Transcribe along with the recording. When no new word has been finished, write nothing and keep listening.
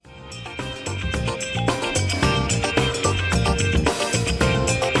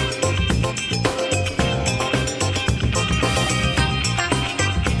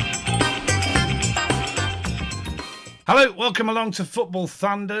Hello, welcome along to Football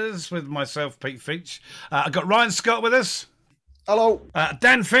Thunders with myself, Pete Finch. I've got Ryan Scott with us. Hello.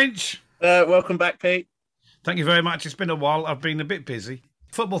 Dan Finch. Welcome back, Pete. Thank you very much. It's been a while. I've been a bit busy.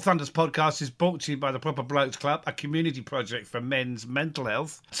 Football Thunders podcast is brought to you by the Proper Blokes Club, a community project for men's mental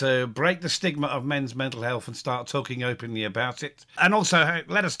health to break the stigma of men's mental health and start talking openly about it. And also,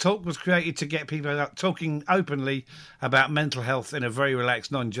 Let Us Talk was created to get people talking openly about mental health in a very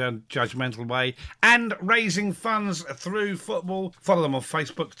relaxed, non-judgmental way and raising funds through football. Follow them on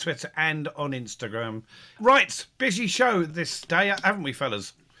Facebook, Twitter and on Instagram. Right, busy show this day, haven't we,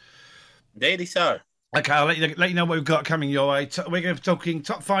 fellas? Indeed so. Okay, I'll let you know what we've got coming your way. We're going to be talking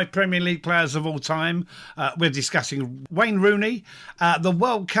top 5 Premier League players of all time. We're discussing Wayne Rooney, the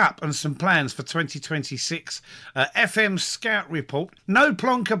World Cup and some plans for 2026. FM Scout Report. No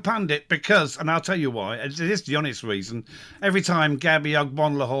Plonker Pundit because, and I'll tell you why, it is the honest reason, every time Gabby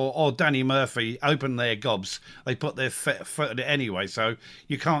Ogbonlahor or Danny Murphy open their gobs, they put their foot in it anyway. So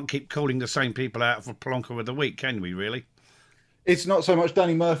you can't keep calling the same people out for Plonker of the Week, can we, really? It's not so much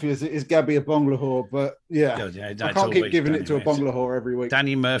Danny Murphy as it is Gabby Ogbonlahor, but yeah, I can't keep giving it to Ogbonlahor every week.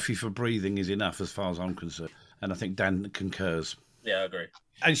 Danny Murphy for breathing is enough as far as I'm concerned, and I think Dan concurs. Yeah, I agree.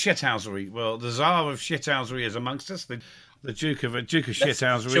 And shithousery, well, the czar of shithousery is amongst us, the Duke of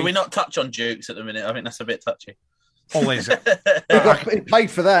shithousery. Should we not touch on Dukes at the minute? I think that's a bit touchy. Always. He paid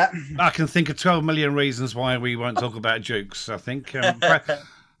for that. I can think of 12 million reasons why we won't talk about Dukes, I think.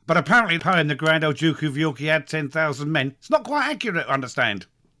 But apparently, the Grand Old Duke of York, he had 10,000 men. It's not quite accurate, I understand.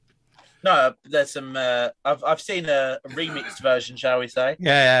 No, there's some. I've seen a remixed version, shall we say?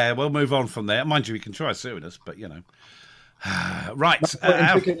 Yeah, we'll move on from there. Mind you, we can try suing us, but you know. Right.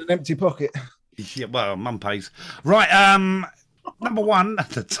 Picking an empty pocket. Yeah, well, mum pays. Right. Number 1,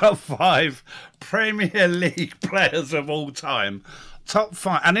 the top 5 Premier League players of all time. Top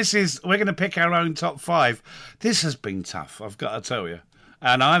 5, and we're going to pick our own top 5. This has been tough, I've got to tell you.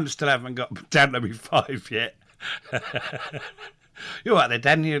 And I still haven't got down to me 5 yet. You're right there,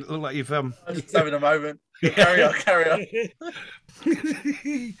 Dan. You look like you've... I'm just having a moment. Carry on.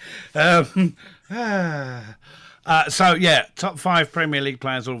 So, yeah, top 5 Premier League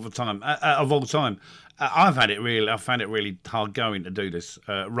players of all time. I found it really hard going to do this.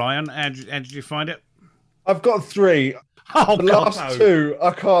 Ryan, how did you find it? I've got 3. Oh, the last 2,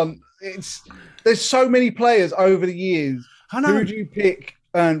 I can't. There's so many players over the years. I know. Who do you pick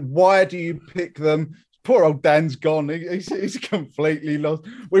and why do you pick them? Poor old Dan's gone. He's completely lost.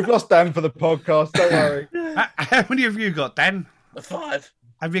 We've lost Dan for the podcast. Don't worry. How many have you got, Dan? 5.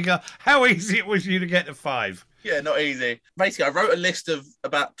 Have you got? How easy it was you to get to 5? Yeah, not easy. Basically, I wrote a list of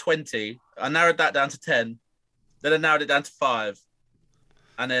about 20. I narrowed that down to 10. Then I narrowed it down to 5.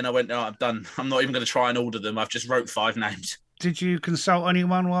 And then I went, no, I'm done. I'm not even going to try and order them. I've just wrote 5 names. Did you consult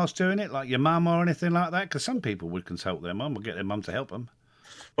anyone whilst doing it, like your mum or anything like that? Because some people would consult their mum or get their mum to help them.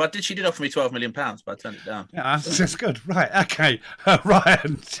 Well, she did offer me £12 million, but I turned it down. Yeah, that's good. Right, okay.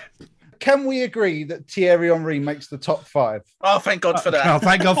 Ryan. Can we agree that Thierry Henry makes the top 5? Oh, thank God for that. Oh,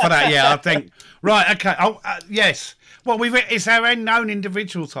 thank God for that, yeah, I think. Right, okay. Oh, yes. Well, it's our own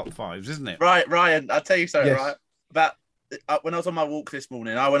individual top 5s, isn't it? Right, Ryan, I'll tell you something, Yes. right? About when I was on my walk this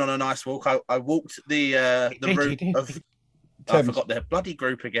morning, I went on a nice walk. I walked the route of... I forgot their bloody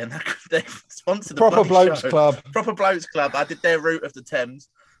group again. They sponsored the Proper Blokes show. Club. Proper Blokes Club. I did their route of the Thames,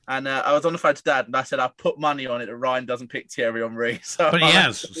 and I was on the phone to Dad, and I said I put money on it that Ryan doesn't pick Thierry Henry. So, but he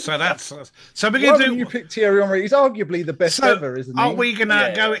has. So we're Why going to do you pick Thierry Henry? He's arguably the best ever, isn't he? Are we going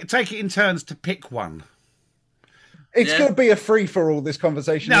to take it in turns to pick one? It's going to be a free for all. This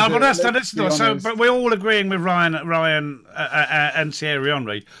conversation. No, but that's so. But we're all agreeing with Ryan, and Thierry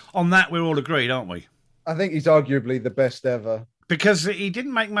Henry on that. We're all agreed, aren't we? I think he's arguably the best ever. Because he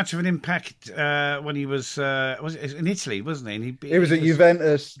didn't make much of an impact when he was in Italy, wasn't he? And he was at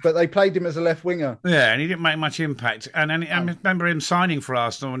Juventus, but they played him as a left winger. Yeah, and he didn't make much impact. And I remember him signing for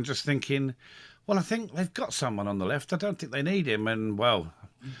Arsenal and just thinking, well, I think they've got someone on the left. I don't think they need him. And, well,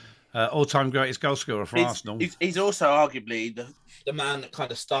 all-time greatest goal scorer for Arsenal. He's also arguably the man that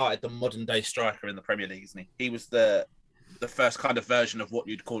kind of started the modern-day striker in the Premier League, isn't he? He was the first kind of version of what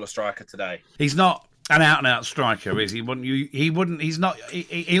you'd call a striker today. He's not an out-and-out striker, is he? He's not.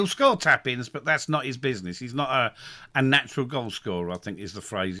 He'll score tap-ins, but that's not his business. He's not a natural goal scorer, I think is the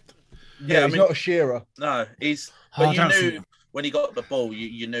phrase. Yeah, he's not a Shearer. No, he's... But you knew... When he got the ball,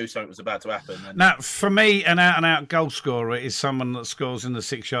 you knew something was about to happen. Now, for me, an out-and-out goal scorer is someone that scores in the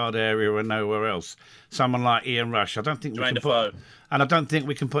 6-yard area and nowhere else. Someone like Ian Rush. I don't think we can put, and I don't think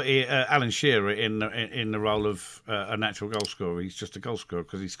we can put Alan Shearer in the role of a natural goal scorer. He's just a goal scorer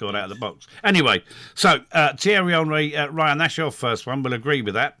because he scored out of the box. Anyway, so Thierry Henry, Ryan, that's your first one. We'll agree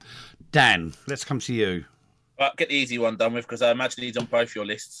with that. Dan, let's come to you. But get the easy one done with because I imagine he's on both your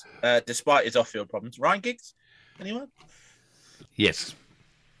lists, despite his off-field problems. Ryan Giggs? Anyone? Yes.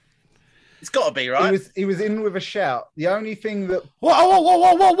 It's got to be, right? He was in with a shout. The only thing that Whoa!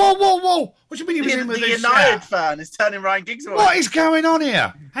 What do you mean he was in with the a United shout? fan is turning Ryan Giggs away. What is going on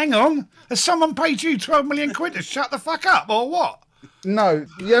here? Hang on. Has someone paid you 12 million quid to shut the fuck up, or what? No,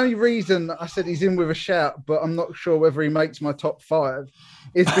 the only reason I said he's in with a shout, but I'm not sure whether he makes my top 5,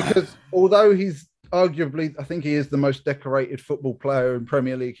 is because although he's arguably, I think he is the most decorated football player in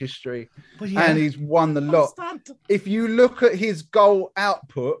Premier League history, and he's won the lot. If you look at his goal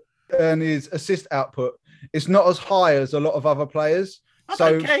output and his assist output, it's not as high as a lot of other players.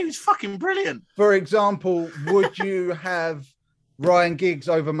 Okay, he's fucking brilliant. For example, would you have Ryan Giggs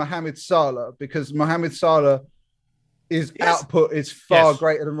over Mohamed Salah? Because Mohamed Salah, his output is far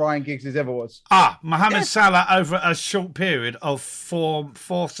greater than Ryan Giggs' ever was. Mohamed Salah over a short period of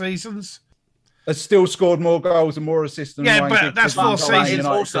four seasons has still scored more goals and more assists than Ryan Giggs. That's 4 seasons.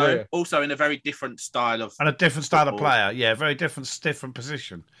 Also in a very different style of and a different style of player. Yeah, very different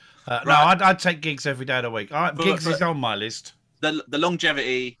position. Right. No, I'd take Giggs every day of the week. Giggs is on my list. The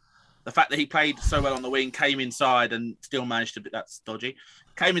longevity, the fact that he played so well on the wing, came inside and still managed to. That's dodgy.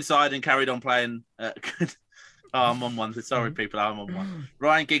 Came inside and carried on playing. I'm on one. Sorry, people. I'm on one.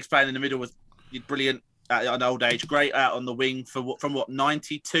 Ryan Giggs playing in the middle was brilliant at an old age. Great out on the wing from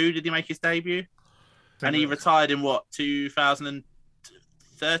 92 did he make his debut? And he retired in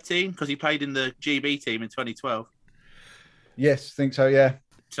 2013 because he played in the GB team in 2012. Yes, think so. Yeah.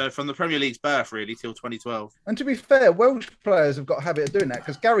 So from the Premier League's birth, really, till 2012. And to be fair, Welsh players have got a habit of doing that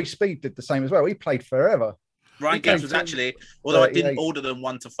because Gary Speed did the same as well. He played forever. Ryan Giggs was actually, although I didn't order them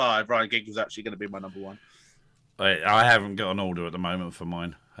 1 to 5, Ryan Giggs was actually going to be my number 1. I haven't got an order at the moment for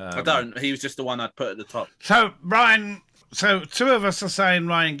mine. I don't. He was just the one I'd put at the top. So, Ryan, two of us are saying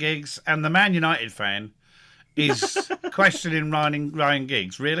Ryan Giggs, and the Man United fan is questioning Ryan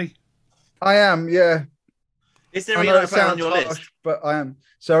Giggs. Really? I am, yeah. Is there a United player on your list? But I am.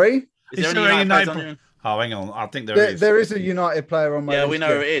 Sorry? Is there a United player on your... Oh, hang on. I think there is. There is a United player on my list. Yeah, we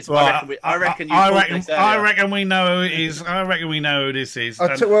know who it is. Well, I reckon we know who it is. I reckon we know who this is.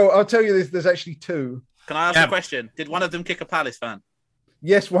 I'll tell you this. There's actually 2. Can I ask a question? Did one of them kick a Palace fan?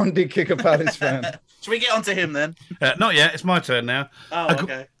 Yes, one did kick a Palace fan. Should we get on to him then? Not yet. It's my turn now. Oh,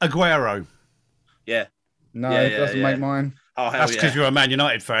 okay. Aguero. Yeah. No, it doesn't make mine. Oh, hell That's because you're a Man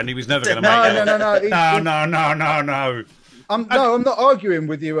United fan. He was never going to make it. No. I'm not arguing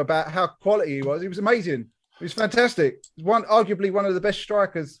with you about how quality he was. He was amazing. He was fantastic. Arguably one of the best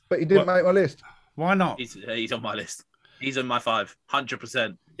strikers, but he didn't make my list. Why not? He's on my list. He's on my 5,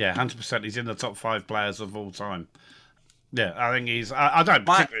 100%. Yeah, 100%. He's in the top 5 players of all time. Yeah, I think he's. I don't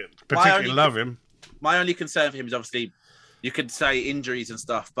particularly love him. My only concern for him is obviously, you could say injuries and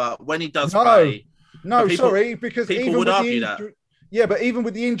stuff, but when he does play, because people even would with argue the that. Yeah, but even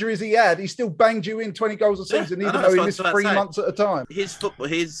with the injuries he had, he still banged you in 20 goals a season, even though he missed 3 months at a time. He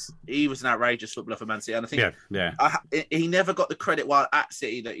was an outrageous footballer for Man City, and I think he never got the credit while at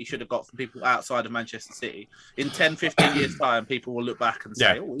City that he should have got from people outside of Manchester City. In 10, 15 years' time, people will look back and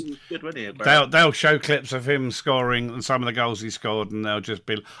say, "Oh, he was good, wasn't he?" They'll show clips of him scoring and some of the goals he scored, and they'll just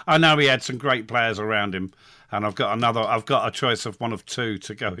be. I know he had some great players around him. And I've got a choice of one of 2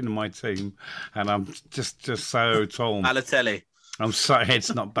 to go into my team, and I'm just so torn. Balotelli.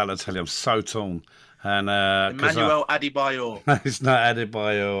 It's not Balotelli. I'm so torn. And Emmanuel Adebayor. It's not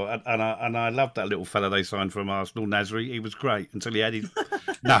Adebayor. And I love that little fella they signed from Arsenal, Nasri. He was great until he had his.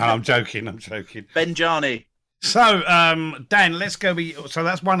 No, I'm joking. Benjani. So, Dan, let's go. So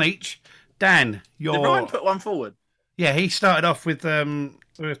that's 1 each. Dan, Did Ryan put one forward? Yeah, he started off with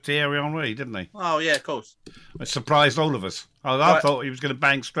Thierry Henry, didn't he? Oh, yeah, of course. It surprised all of us. I thought he was going to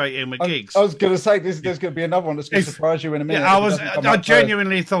bang straight in with Giggs. I was going to say, there's going to be another one that's going to surprise you in a minute. Yeah, I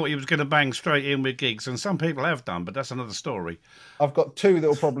genuinely thought he was going to bang straight in with Giggs, and some people have done, but that's another story. I've got 2 that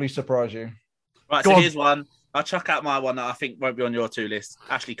will probably surprise you. Right, so here's one. I'll chuck out my one that I think won't be on your 2 list.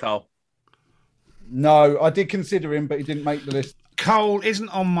 Ashley Cole. No, I did consider him, but he didn't make the list. Cole isn't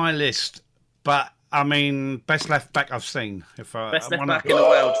on my list, but I mean, best left back I've seen. Best left back in the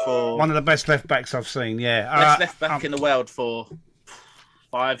world for one of the best left backs I've seen. Yeah, best left back in the world for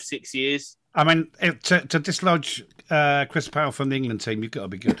 5-6 years. I mean, to dislodge Chris Powell from the England team, you've got to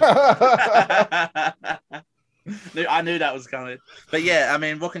be good. I knew that was coming. But yeah, I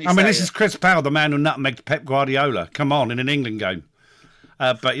mean, what can you say? I mean, this is Chris Powell, the man who nutmegged Pep Guardiola. Come on, in an England game.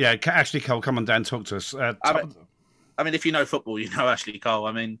 But yeah, Ashley Cole, come on, Dan, talk to us. I mean, if you know football, you know Ashley Cole.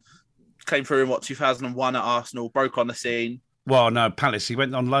 I mean, came through in 2001 at Arsenal, broke on the scene. Well, no, Palace. He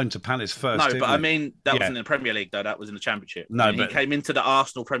went on loan to Palace first. No, but I mean, that wasn't in the Premier League, though. That was in the Championship. No, but he came into the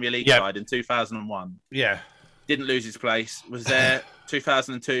Arsenal Premier League side in 2001. Yeah. Didn't lose his place. Was there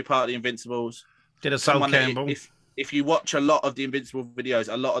 2002 part of the Invincibles. Did a Sol Campbell. If you watch a lot of the Invincible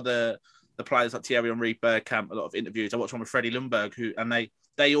videos, a lot of the players like Thierry Henry, Bergkamp, a lot of interviews. I watched one with Freddie Lundberg, and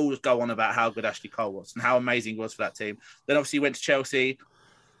they all go on about how good Ashley Cole was and how amazing he was for that team. Then obviously he went to Chelsea,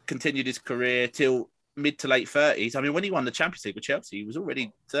 continued his career till mid to late 30s. I mean, when he won the Champions League with Chelsea, he was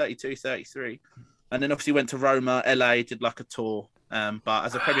already 32, 33. And then obviously went to Roma, LA, did like a tour. But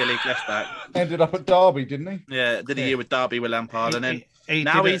as a Premier League left back, ended up at Derby, didn't he? Yeah, did a year with Derby with Lampard, and then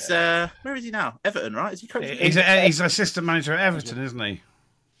now he's where is he now? Everton, right? Is he coaching? He's assistant manager at Everton, isn't he?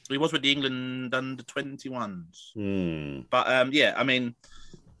 He was with the England under 21s. But yeah, I mean,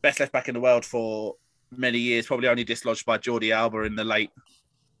 best left back in the world for many years. Probably only dislodged by Jordi Alba in the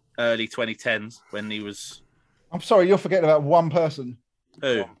early 2010s when he was. I'm sorry, you're forgetting about one person.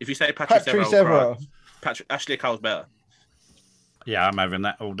 Who? If you say Patrice Evra, Ashley Cole's better. Yeah, I'm having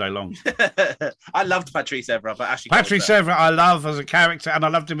that all day long. I loved Patrice Evra, but Patrice Evra I love as a character, and I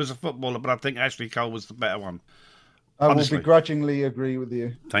loved him as a footballer, but I think Ashley Cole was the better one. I will begrudgingly agree with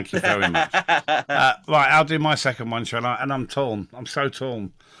you. Thank you very much. Right, I'll do my second one, shall I? And I'm torn. I'm so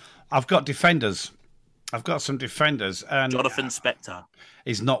torn. I've got defenders. I've got some defenders. And Jonathan Spector.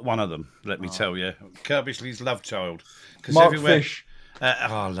 He's not one of them, let me tell you. Kirbishley's love child. Mark Fish.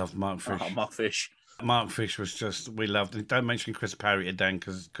 I love Mark Fish. Oh, Mark Fish. Mark Fish was just, we loved him. Don't mention Chris Perry to Dan,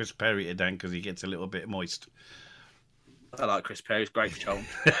 because he gets a little bit moist. I like Chris Perry. He's great for Charlton.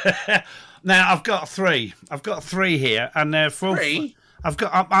 Now I've got three. I've got three here, and they're full. Three? I've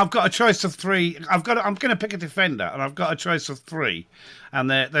got a choice of three. I'm going to pick a defender, and I've got a choice of three, and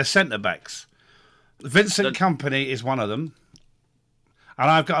they're centre backs. Vincent Kompany is one of them,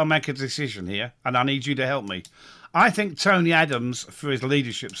 and I've got to make a decision here, and I need you to help me. I think Tony Adams for his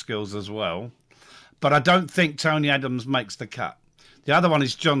leadership skills as well, but I don't think Tony Adams makes the cut. The other one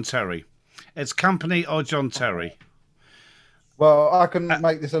is John Terry. It's Kompany or John Terry. Well, I can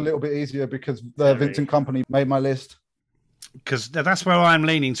make this a little bit easier because Vincent Kompany made my list. Because that's where I'm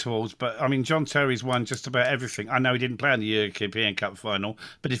leaning towards. But, I mean, John Terry's won just about everything. I know he didn't play in the European Cup final,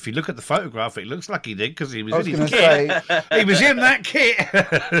 but if you look at the photograph, it looks like he did because he was in his kit. He was in that kit.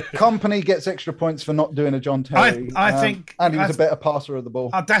 Kompany gets extra points for not doing a John Terry. I think... And he was a better passer of the ball.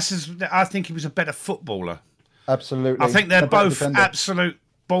 I think he was a better footballer. Absolutely. I think they're both absolute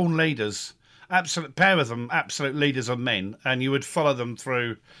born leaders. Absolute pair of them, absolute leaders of men, and you would follow them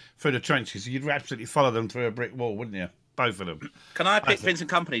through the trenches. You'd absolutely follow them through a brick wall, wouldn't you? Both of them. Can I pick Vincent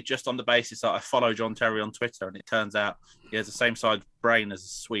Kompany just on the basis that I follow John Terry on Twitter, and it turns out he has the same size brain as a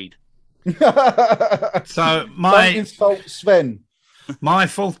Swede. So don't insult Sven. My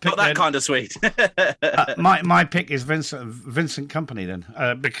fourth pick. Not that kind of Swede. My pick is Vincent Kompany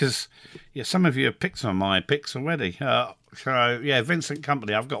then, because some of you have picked some of my picks already. So yeah, Vincent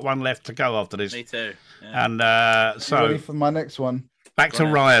Kompany. I've got one left to go after this. Me too. Yeah. And so ready for my next one? Back to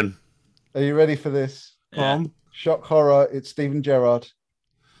Ryan. Are you ready for this? Yeah. Shock horror. It's Steven Gerrard.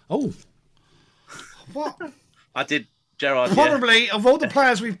 Oh, what? I did Gerrard. Probably of all the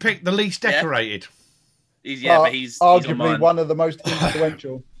players we've picked, the least decorated. But he's arguably one of the most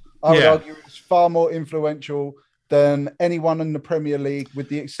influential. I would argue it's far more influential than anyone in the Premier League, with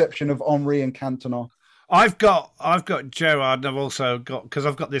the exception of Henry and Cantona. I've got Gerrard, and I've also got, because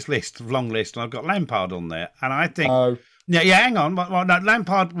I've got this long list, and I've got Lampard on there, and I think hang on, well, no,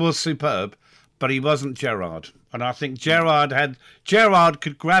 Lampard was superb, but he wasn't Gerrard. And I think Gerrard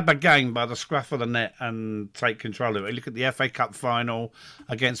could grab a game by the scruff of the net and take control of it. Look at the FA Cup final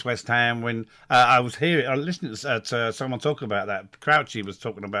against West Ham when I was listening to someone talk about that. Crouchy was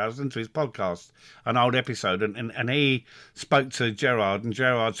talking about it. I was into his podcast, an old episode, and he spoke to Gerrard, and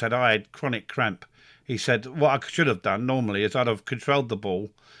Gerrard said, I had chronic cramp. He said, what I should have done normally is I'd have controlled the ball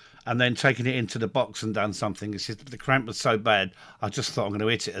and then taken it into the box and done something. He said, the cramp was so bad, I just thought I'm going to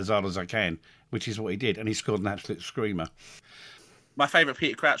hit it as hard as I can, which is what he did. And he scored an absolute screamer. My favourite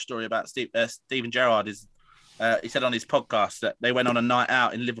Peter Crouch story about Steven Gerrard is he said on his podcast that they went on a night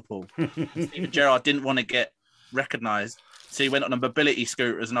out in Liverpool. Steven Gerrard didn't want to get recognised, so he went on a mobility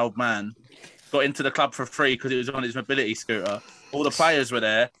scooter as an old man, got into the club for free because he was on his mobility scooter. All the players were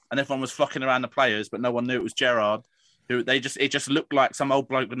there, and everyone was flocking around the players, but no one knew it was Gerrard. It just looked like some old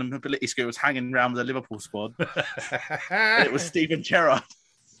bloke with a mobility scooter was hanging around with the Liverpool squad. And it was Steven Gerrard.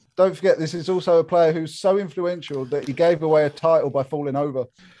 Don't forget, this is also a player who's so influential that he gave away a title by falling over.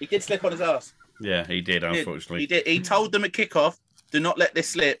 He did slip on his ass. Yeah, he did, unfortunately. He did. He told them at kickoff, do not let this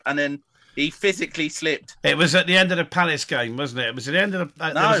slip, and then he physically slipped. It was at the end of the Palace game, wasn't it? It was at the end of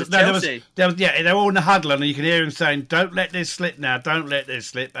the... Chelsea. They were all in the huddle, and you can hear him saying, don't let this slip now, don't let this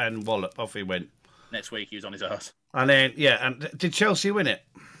slip, and wallop, off he went. Next week, he was on his ass. And then, and did Chelsea win it?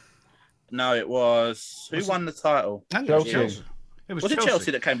 No, it was who won the title? I think it was Chelsea. Chelsea. It Was it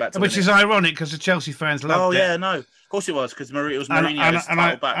Chelsea that came back to Which win is it? ironic because the Chelsea fans loved Oh it. yeah, no, of course it was because it was And, Mourinho's and,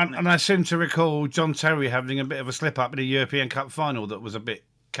 title back. and I seem to recall John Terry having a bit of a slip up in a European Cup final that was a bit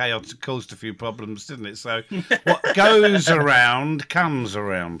chaotic, caused a few problems, didn't it? So what goes around comes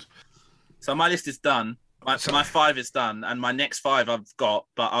around. So my list is done. My 5 is done, and my next 5 I've got,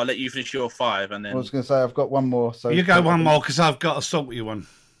 but I'll let you finish your 5, and I then was going to say I've got one more. So You go one more because I've got a salty one.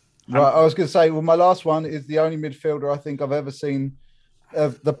 Right, I was going to say, well, my last one is the only midfielder I think I've ever seen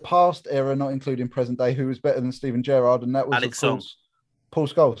of the past era, not including present day, who was better than Steven Gerrard, and that was Alex of course Paul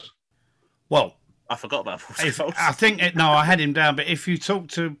Scholes. Well, I forgot about Paul if, Scholes. I think I had him down, but if you talk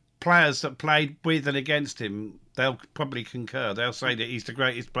to players that played with and against him, they'll probably concur. They'll say that he's the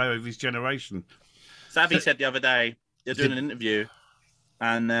greatest player of his generation. Savvy said the other day they're doing an interview,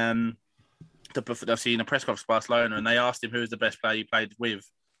 and I've seen a press conference for Barcelona, and they asked him who was the best player you played with.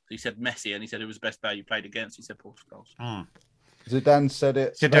 He said Messi, and he said who was the best player you played against. He said Paul Scholes. Zidane said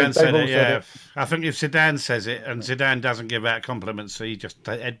it. Zidane said all it, yeah. I think if Zidane says it, and Zidane doesn't give out compliments, so he just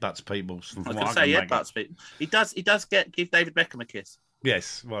headbutts people. From I was what going to I say can make it. headbutts, but he does give David Beckham a kiss.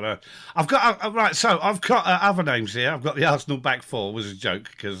 Yes, well, I've got right. So I've got other names here. I've got the Arsenal back four. Was a joke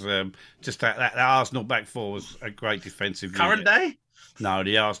because just that Arsenal back four was a great defensive Current unit. day? No,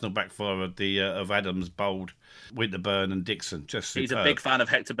 the Arsenal back four of the of Adams, Bold, Winterburn, and Dixon. Just He's superb. a big fan of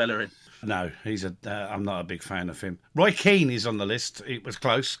Hector Bellerin. No, he's a. I'm not a big fan of him. Roy Keane is on the list. It was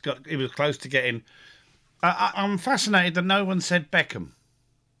close. He was close to getting. I'm fascinated that no one said Beckham.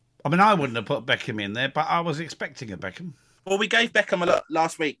 I mean, I wouldn't have put Beckham in there, but I was expecting a Beckham. Well, we gave Beckham a lot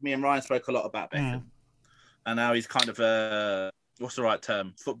last week. Me and Ryan spoke a lot about Beckham, and now he's kind of what's the right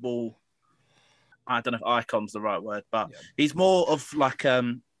term? Football. I don't know if icon's the right word, but he's more of like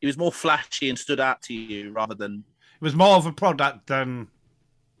he was more flashy and stood out to you rather than. It was more of a product than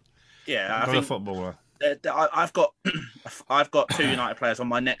I a think footballer. I've got 2 United players on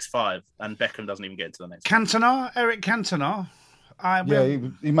my next 5, and Beckham doesn't even get into the next. Cantona, Eric Cantona.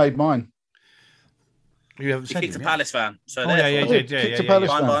 He made mine. You haven't He said kicked a him, Palace fan, so yeah, Kicked a Palace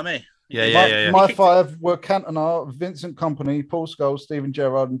fine fan. by me. Yeah. My 5 were Cantona, Vincent Kompany, Paul Scholes, Steven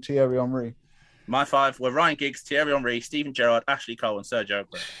Gerrard, and Thierry Henry. My 5 were Ryan Giggs, Thierry Henry, Steven Gerrard, Ashley Cole, and Sergio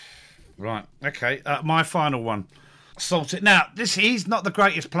Aguero. Right. Okay. My final one. Salted. Now, he's not the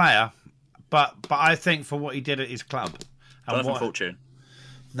greatest player, but I think for what he did at his club. Jonathan Fortune.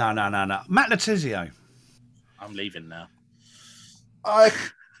 No. Matt Letizia. I'm leaving now. I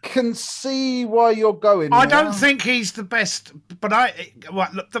can see why you're going. I there. don't think he's the best, but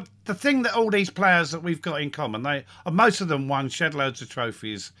look, the thing that all these players that we've got in common, most of them won shed loads of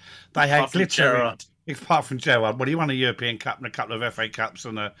trophies. They had Apart from glitter. Gerrard. Apart from Gerrard, well, he won a European Cup and a couple of FA Cups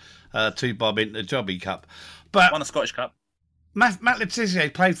and a 2 Bob Inter Jobby Cup. But Won a Scottish Cup. Matt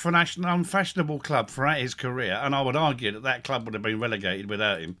Letizia played for an unfashionable club throughout his career, and I would argue that club would have been relegated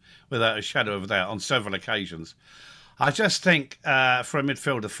without him, without a shadow of a doubt, on several occasions. I just think for a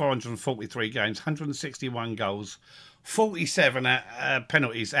midfielder, 443 games, 161 goals, 47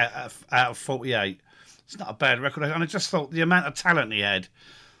 penalties out of 48. It's not a bad record. And I just thought the amount of talent he had.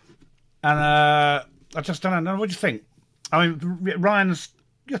 And I just don't know. What do you think? I mean,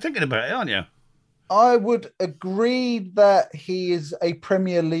 you're thinking about it, aren't you? I would agree that he is a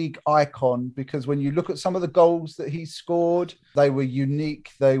Premier League icon because when you look at some of the goals that he scored, they were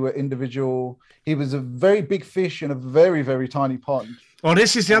unique, they were individual. He was a very big fish in a very, very tiny pond. Well,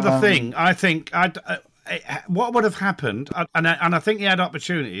 this is the other thing. I think what would have happened, and I think he had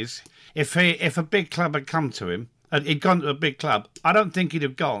opportunities, if a big club had come to him, and he'd gone to a big club, I don't think he'd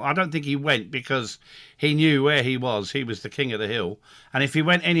have gone. I don't think he went because he knew where he was. He was the king of the hill. And if he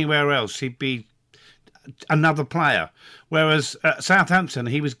went anywhere else, he'd be another player. Whereas at Southampton,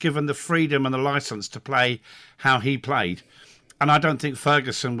 he was given the freedom and the licence to play how he played. And I don't think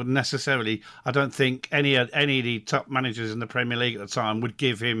Ferguson would necessarily, I don't think any of the top managers in the Premier League at the time would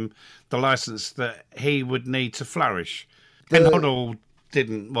give him the licence that he would need to flourish. And Hoddle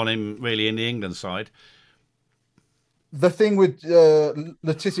didn't want him really in the England side. The thing with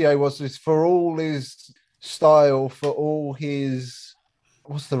Letizia was for all his style, for all his,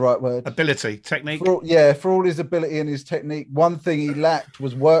 what's the right word? Ability, technique. For all his ability and his technique, one thing he lacked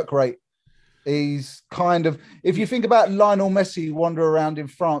was work rate. He's kind of, if you think about Lionel Messi wander around in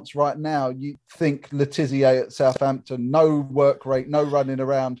France right now, you think Letizia at Southampton, no work rate, no running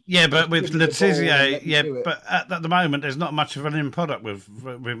around. Yeah, but with Letizia, but at the moment, there's not much of an end product with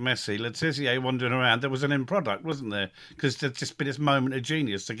Messi. Letizia wandering around, there was an end product, wasn't there? Because there's just been this moment of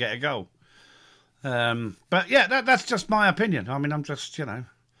genius to get a goal. But yeah, that's just my opinion. I mean, I'm just,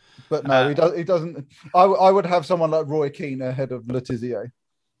 But no, he doesn't. I would have someone like Roy Keane ahead of Letizia.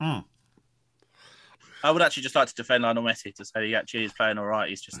 I would actually just like to defend Lionel Messi to say he actually is playing all right.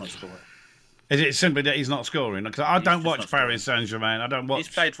 He's just not scoring. Is it simply that he's not scoring? Because I don't watch Paris Saint-Germain. I don't watch.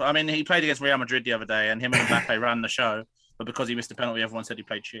 He played against Real Madrid the other day, and him and Mbappe ran the show. But because he missed the penalty, everyone said he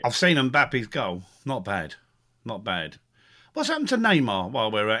played shit. I've seen Mbappe's goal. Not bad. Not bad. What's happened to Neymar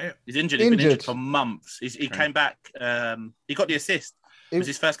while we're at it? He's injured. He's been injured for months. He came back. He got the assist. It was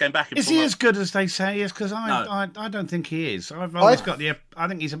his first game back. Is he as good as they say he is? Because I don't think he is. I've always I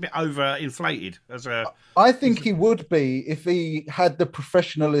think he's a bit overinflated as a. I think he would be if he had the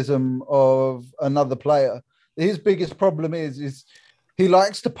professionalism of another player. His biggest problem is he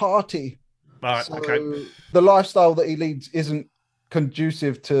likes to party. Right. So okay. The lifestyle that he leads isn't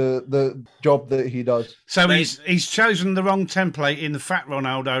conducive to the job that he does. So he's chosen the wrong template in the fat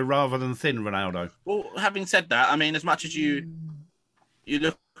Ronaldo rather than thin Ronaldo. Well, having said that, I mean, as much as you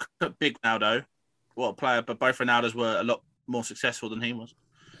look at big Ronaldo, what a player, but both Ronaldos were a lot more successful than he was.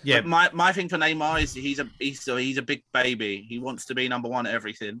 Yeah. But my thing for Neymar is he's a big baby. He wants to be number one at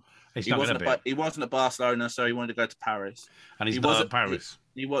everything. He wasn't at Barcelona, so he wanted to go to Paris. And he's not at Paris.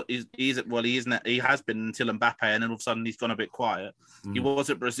 He has been until Mbappe, and then all of a sudden he's gone a bit quiet. He was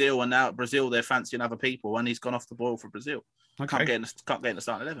at Brazil, and now at Brazil they're fancying other people, and he's gone off the boil for Brazil. Okay. Can't get in the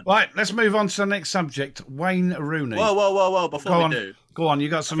starting 11. Right, let's move on to the next subject. Wayne Rooney. Whoa! Before we do, go on. You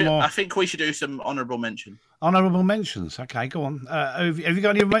got some more? I think we should do some honourable mention. Honourable mentions. Okay, go on. Have you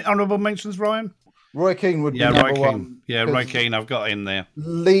got any honourable mentions, Ryan? Roy Keane would be number one. Yeah, Roy Keane, I've got in there.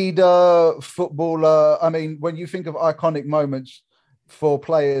 Leader, footballer. I mean, when you think of iconic moments for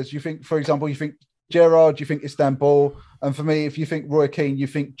players, you think, for example, you think Gerrard, you think Istanbul. And for me, if you think Roy Keane, you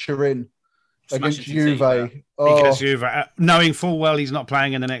think Turin against Juve. Against Juve, knowing full well he's not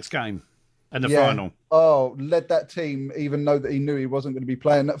playing in the next game, in the final. Oh, led that team, even though that he knew he wasn't going to be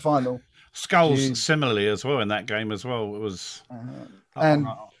playing that final. Scholes similarly as well in that game as well. It was... and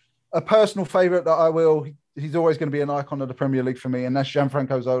a personal favourite that he's always going to be an icon of the Premier League for me, and that's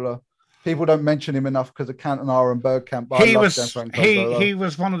Gianfranco Zola. People don't mention him enough because of Cantona and Bergkamp, but I love Gianfranco Zola. He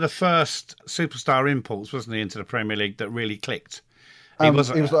was one of the first superstar imports, wasn't he, into the Premier League that really clicked. He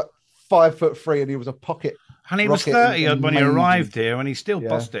was like 5'3" and he was a pocket. And he was 30 when he arrived here, and he still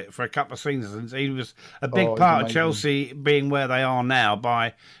bossed it for a couple of seasons. He was a big part of Chelsea being where they are now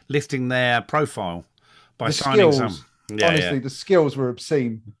by lifting their profile, by signing some. Yeah, honestly, the skills were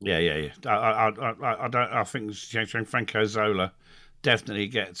obscene. Yeah. I think Gianfranco Zola definitely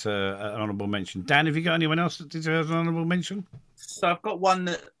gets an honourable mention. Dan, have you got anyone else that deserves an honourable mention? So I've got one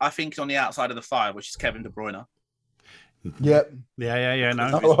that I think is on the outside of the fire, which is Kevin De Bruyne. Yep. Yeah.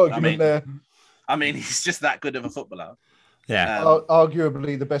 No argument there. I mean, he's just that good of a footballer. Yeah.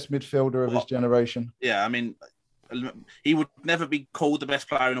 Arguably the best midfielder of his generation. Yeah, I mean, he would never be called the best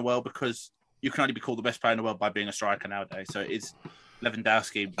player in the world because you can only be called the best player in the world by being a striker nowadays. So it's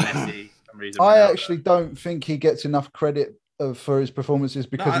Lewandowski, Messi. I actually don't think he gets enough credit for his performances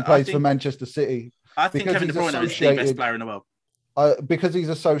because he plays for Manchester City. I think Kevin De Bruyne is the best player in the world. Because he's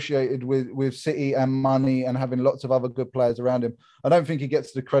associated with City and money and having lots of other good players around him. I don't think he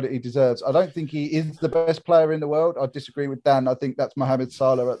gets the credit he deserves. I don't think he is the best player in the world. I disagree with Dan. I think that's Mohamed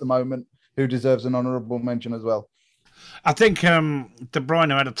Salah at the moment, who deserves an honourable mention as well. I think De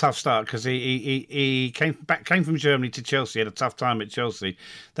Bruyne had a tough start because he came from Germany to Chelsea, had a tough time at Chelsea.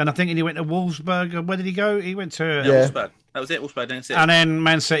 Then I think he went to Wolfsburg. Where did he go? He went to Wolfsburg. That was it, Wolfsburg. And then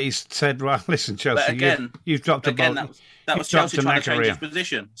Man City said, "Well, listen, Chelsea, you've dropped a ball." That was Chelsea trying to change his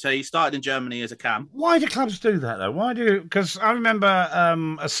position. So he started in Germany as a cam. Why do clubs do that though? Because I remember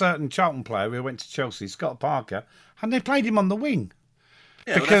a certain Charlton player who went to Chelsea, Scott Parker, and they played him on the wing.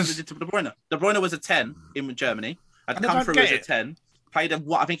 Yeah, because that's what they did to De Bruyne. De Bruyne was a 10 in Germany. Had come through as a 10. I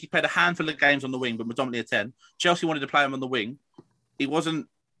think he played a handful of games on the wing, but predominantly a 10. Chelsea wanted to play him on the wing. He wasn't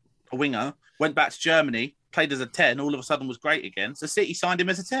a winger. Went back to Germany, played as a 10. All of a sudden was great again. So City signed him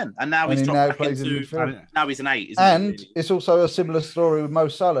as a 10, and now he's dropped back into. Now he's an 8. And it's also a similar story with Mo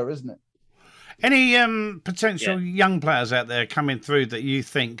Salah, isn't it? Any potential young players out there coming through that you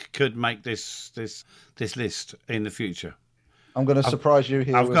think could make this list in the future? I'm going to surprise you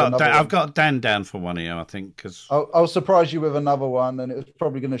here. I've got Dan down for one here, I think, because I'll surprise you with another one, and it's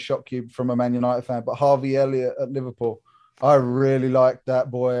probably going to shock you from a Man United fan. But Harvey Elliott at Liverpool, I really like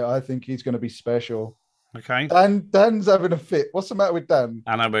that boy. I think he's going to be special. Okay. Dan's having a fit. What's the matter with Dan?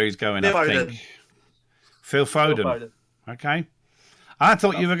 I know where he's going. I think Phil Foden. Okay. I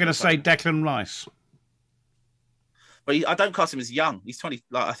thought you were going to say Declan Rice. But I don't class him as young. He's 20.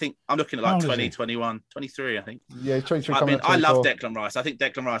 I think I'm looking at 20, 21, 23, I think. Yeah, 23. I love Declan Rice. I think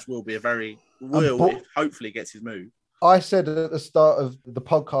Declan Rice will be hopefully gets his move. I said at the start of the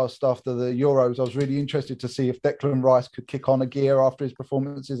podcast after the Euros, I was really interested to see if Declan Rice could kick on a gear after his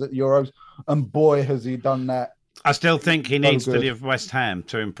performances at the Euros. And boy, has he done that. I still think he needs to good. leave West Ham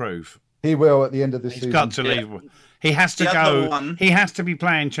to improve. He will at the end of this He's season. got to leave. He has to The go. other one- He has to be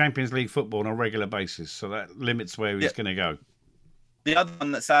playing Champions League football on a regular basis, so that limits where he's going to go. The other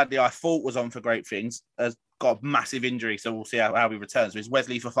one that sadly I thought was on for great things has got a massive injury, so we'll see how he returns. So it's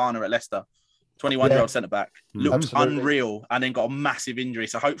Wesley Fofana at Leicester, 21-year-old centre back, looked Absolutely. unreal, and then got a massive injury.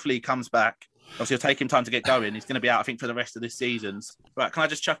 So hopefully he comes back. Obviously, it'll take him time to get going. He's going to be out, I think, for the rest of this season. Right, can I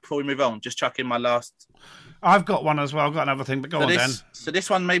just chuck before we move on? Just chuck in my last. I've got one as well. I've got another thing, but go on, Dan. So this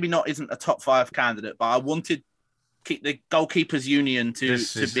one maybe isn't a top 5 candidate, but I wanted the goalkeepers union to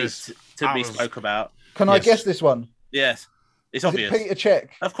be spoke about. Can I guess this one? Yes, it's Is obvious. it Peter Cech?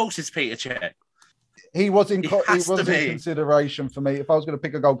 Of course, it's Peter Cech. He was in has to be. consideration for me. If I was going to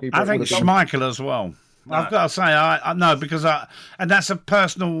pick a goalkeeper, I it think would have gone. Schmeichel as well. No. I've got to say, I no, because and that's a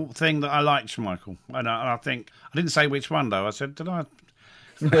personal thing that I like Schmeichel, and I think I didn't say which one though. I said, did I?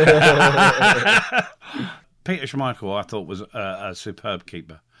 Peter Schmeichel, I thought was a superb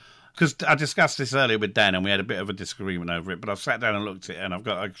keeper. Because I discussed this earlier with Dan, and we had a bit of a disagreement over it. But I've sat down and looked at it, and I've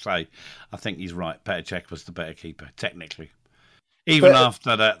got to say, I think he's right. Petr Cech was the better keeper, technically. Even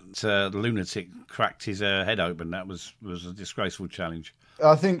after that lunatic cracked his head open, that was a disgraceful challenge.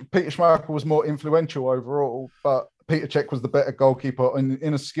 I think Peter Schmeichel was more influential overall, but Peter Cech was the better goalkeeper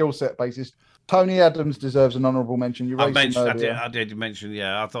in a skill set basis. Tony Adams deserves an honourable mention. You raised him earlier. I did mention,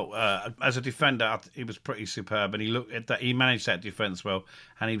 I thought as a defender, he was pretty superb, and he looked at that. He managed that defence well,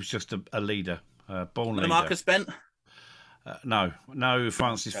 and he was just a leader, born leader. Marcus Bent? No,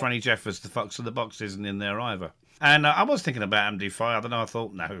 Francis Franny Jeffers, the fox of the box, isn't in there either. And I was thinking about MD5. I don't know. I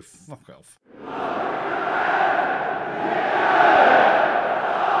thought, no, fuck off.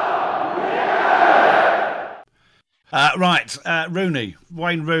 Rooney,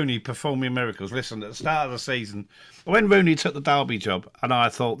 Wayne Rooney performing miracles. Listen, at the start of the season, when Rooney took the Derby job, and I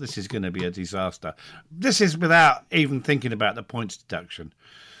thought this is going to be a disaster. This is without even thinking about the points deduction.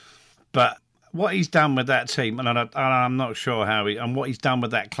 But what he's done with that team, and I'm not sure how and what he's done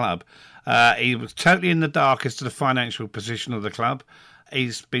with that club, he was totally in the dark as to the financial position of the club.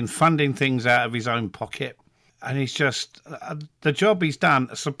 He's been funding things out of his own pocket, and he's just the job he's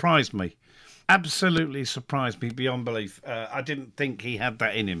done surprised me. Absolutely surprised me beyond belief. I didn't think he had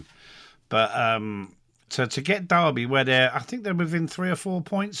that in him. But to get Derby, where I think they're within 3 or 4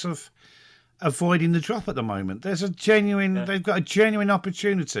 points of avoiding the drop at the moment. They've got a genuine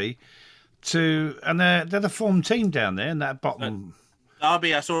opportunity and they're the form team down there in that bottom.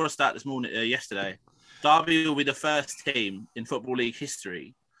 Derby, I saw a stat this morning, yesterday. Derby will be the first team in Football League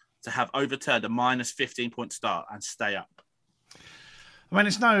history to have overturned a minus 15-point start and stay up. I mean,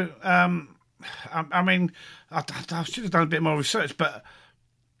 it's no. I should have done a bit more research, but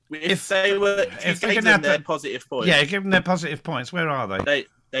if they gave them their positive points, give them their positive points. Where are they?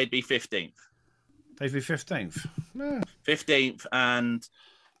 They'd be 15th. They'd be 15th. Yeah. 15th, and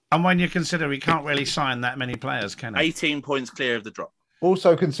when you consider he can't really sign that many players, can he? 18 points clear of the drop.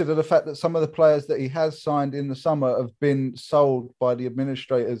 Also consider the fact that some of the players that he has signed in the summer have been sold by the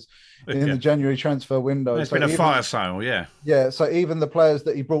administrators in the January transfer window. It's been a fire sale, yeah. Yeah, so even the players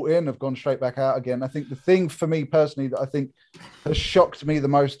that he brought in have gone straight back out again. I think the thing for me personally that I think has shocked me the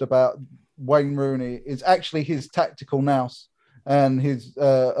most about Wayne Rooney is actually his tactical nous and his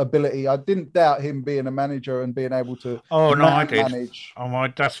ability. I didn't doubt him being a manager and being able to I did. manage.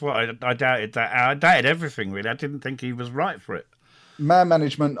 That's what I doubted that. I doubted everything, really. I didn't think he was right for it. Man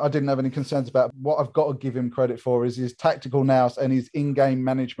management, I didn't have any concerns about. What I've got to give him credit for is his tactical nous and his in-game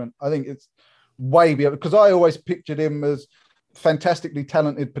management. I think it's way beyond, because I always pictured him as fantastically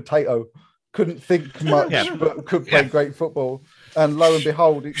talented potato, couldn't think much, but could play great football. And lo and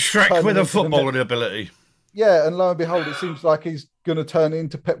behold, it's Shrek with a footballing ability. Yeah, and lo and behold, it seems like he's going to turn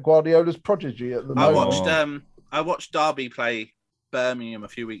into Pep Guardiola's prodigy at the moment. I watched Derby play Birmingham a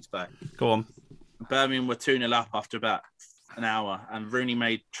few weeks back. Go on. Birmingham were 2-0 up after about an hour, and Rooney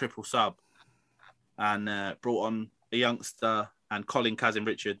made triple sub and brought on a youngster and Colin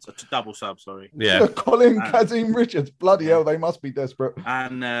Kazim-Richards, a double sub, sorry. Yeah. Colin Kazim-Richards, bloody hell, they must be desperate.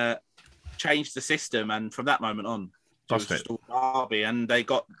 And changed the system, and from that moment on, it was just all Derby, and they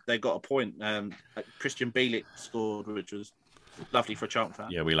got a point. Christian Bielik scored, which was lovely for a Charlton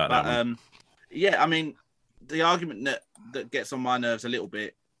fan. Yeah, we like that one. I mean, the argument that gets on my nerves a little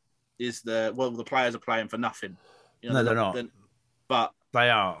bit is the players are playing for nothing. No, they're not. But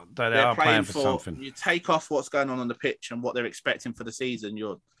they are. They are playing for something. You take off what's going on the pitch and what they're expecting for the season.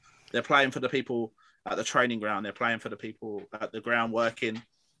 They're playing for the people at the training ground. They're playing for the people at the ground working.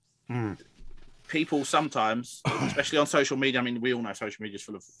 people sometimes, especially on social media, I mean, we all know social media is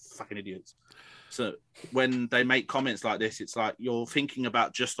full of fucking idiots. So when they make comments like this, it's like you're thinking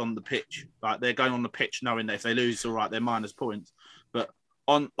about just on the pitch. Like they're going on the pitch knowing that if they lose, all right, they're minus points. But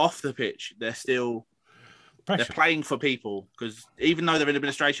off the pitch, they're still they're playing for people, because even though they're in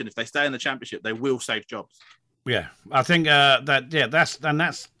administration, if they stay in the Championship, they will save jobs. Yeah, I think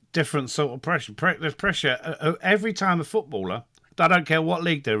that's different sort of pressure. There's pressure every time a footballer. I don't care what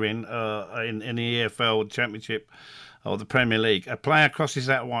league they're in the EFL, Championship, or the Premier League. A player crosses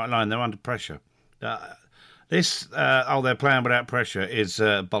that white line, they're under pressure. They're playing without pressure is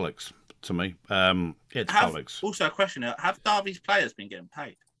bollocks to me. It's bollocks. Also, a question: have Derby's players been getting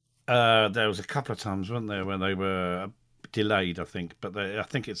paid? There was a couple of times, weren't there, when they were delayed, I think. But I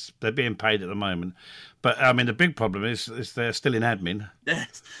think they're being paid at the moment. But I mean, the big problem is they're still in admin.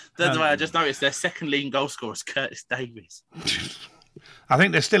 Yes, that's why I just noticed their second leading goal scorer is Curtis Davies. I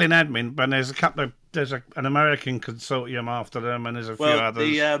think they're still in admin, but there's a couple of an American consortium after them, and there's a few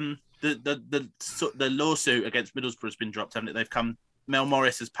others. The lawsuit against Middlesbrough has been dropped, hasn't it? They've come. Mel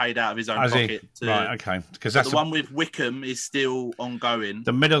Morris has paid out of his own pocket. Right, okay. Because the one with Wickham is still ongoing.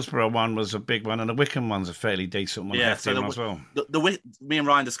 The Middlesbrough one was a big one, and the Wickham one's a fairly decent one. Yeah, so as well. Me and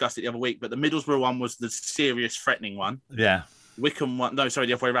Ryan discussed it the other week, but the Middlesbrough one was the serious threatening one. Yeah. Wickham one, no, sorry,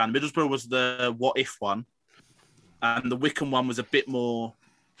 the other way around. Middlesbrough was the what if one, and the Wickham one was a bit more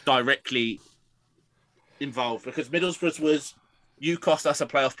directly involved, because Middlesbrough's was you cost us a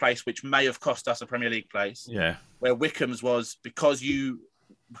playoff place, which may have cost us a Premier League place. Yeah. Where Wickham's was because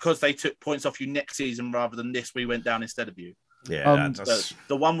they took points off you next season rather than this, we went down instead of you. Yeah. So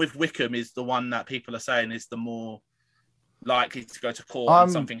the one with Wickham is the one that people are saying is the more likely to go to court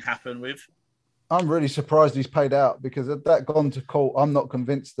and something happen with. I'm really surprised he's paid out, because had that gone to court, I'm not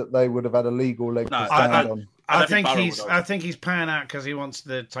convinced that they would have had a legal leg to stand on. I think he's paying out because he wants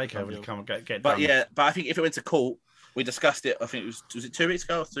the takeover to come and get done. But I think if it went to court, we discussed it. I think was it 2 weeks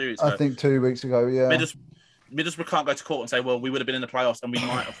ago or 3 weeks ago? I think 2 weeks ago. Yeah. Middlesbrough can't go to court and say, well, we would have been in the playoffs and we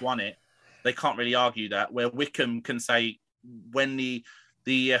might have won it. They can't really argue that. Where Wickham can say, when the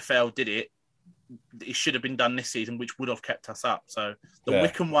EFL did it, it should have been done this season, which would have kept us up. So the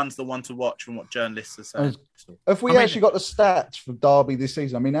Wickham one's the one to watch from what journalists are saying. If we actually got the stats for Derby this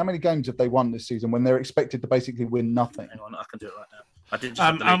season, I mean, how many games have they won this season when they're expected to basically win nothing? Hang on, I can do it right now. I didn't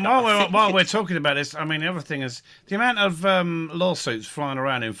while we're talking about this, I mean, the other thing is the amount of lawsuits flying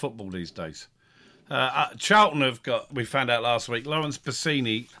around in football these days. Charlton we found out last week, Lawrence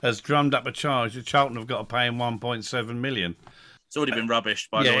Bassini has drummed up a charge that Charlton have got to pay him 1.7 million. It's already been rubbished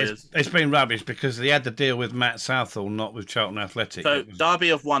by lawyers. It's been rubbish because they had to deal with Matt Southall, not with Charlton Athletic. So Derby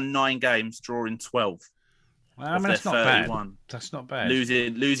have won 9 games, drawing 12. I mean, that's not 31. Bad. That's not bad.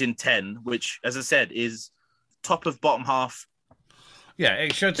 Losing 10, which, as I said, is top of bottom half. Yeah,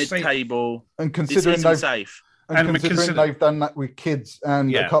 it should mid-table. And considering safe. And considering they've done that with kids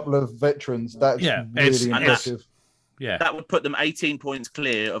and a couple of veterans, that's really impressive. That would put them 18 points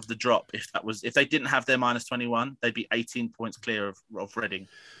clear of the drop. If they didn't have their minus 21, they'd be 18 points clear of Reading.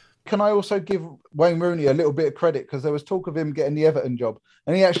 Can I also give Wayne Rooney a little bit of credit, because there was talk of him getting the Everton job,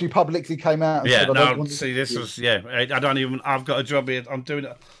 and he actually publicly came out and said, I've got a job here.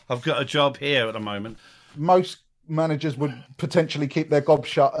 I've got a job here at the moment. Most managers would potentially keep their gob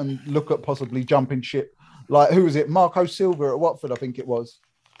shut and look at possibly jumping ship. Like, who was it? Marco Silva at Watford, I think it was.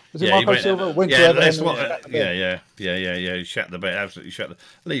 Was it Marco Silva? Went to Everton. He shut the bed. Absolutely shut the.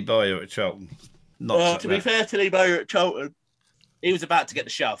 Lee Bowyer at Charlton. To be fair to Lee Bowyer at Charlton, he was about to get the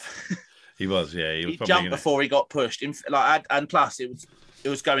shove. He was, yeah. He jumped before he got pushed. And plus, it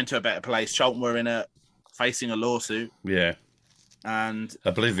was going to a better place. Charlton were facing a lawsuit. Yeah. And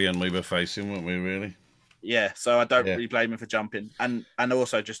oblivion we were facing, weren't we? Really. Yeah. So I don't really blame him for jumping. And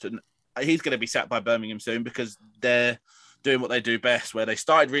also he's going to be sacked by Birmingham soon, because they're doing what they do best, where they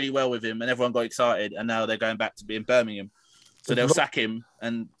started really well with him and everyone got excited, and now they're going back to being Birmingham. So they'll sack him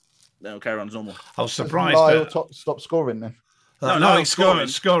and they'll carry on as normal. I was surprised. Stop scoring then. No, he's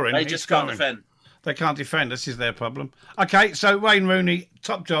scoring. They just can't defend. They can't defend. This is their problem. Okay, so Wayne Rooney,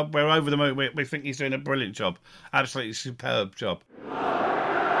 top job. We're over the moon. We think he's doing a brilliant job. Absolutely superb job.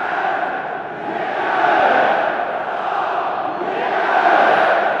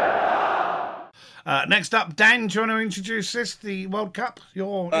 Next up, Dan, do you want to introduce the World Cup?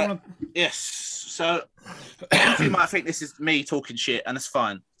 Yes. So you might think this is me talking shit, and that's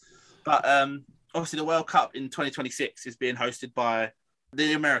fine. But obviously the World Cup in 2026 is being hosted by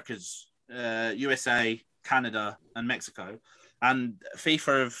the Americas, USA, Canada, and Mexico. And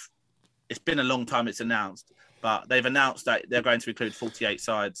FIFA it's been a long time it's announced, but they've announced that they're going to include 48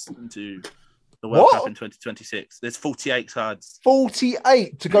 sides into the World What? Cup in 2026. There's 48 sides.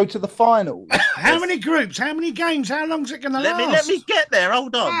 48 to go to the finals. How many groups? How many games? How long's it going to Let last? me get there.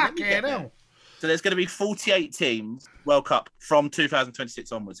 Hold on. Let me Fucking get there. hell. So there's going to be 48 teams World Cup from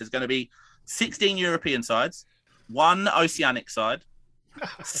 2026 onwards. There's going to be 16 European sides, 1 Oceanic side,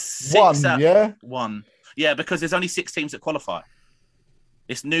 6 One. Yeah, because there's only 6 teams that qualify.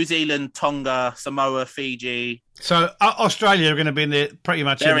 It's New Zealand, Tonga, Samoa, Fiji. So Australia are going to be in there pretty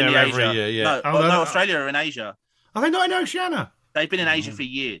much They're in in there Asia. every year. Yeah. No, no, Australia are in Asia. Are they not in Oceania? They've been in Asia for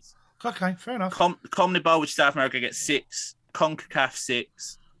years. Okay, fair enough. CONMEBOL, which is South America, gets 6. CONCACAF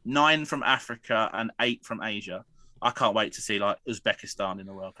 6. 9 from Africa and 8 from Asia. I can't wait to see like Uzbekistan in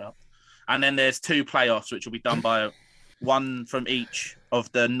the World Cup. And then there's 2 playoffs, which will be done by one from each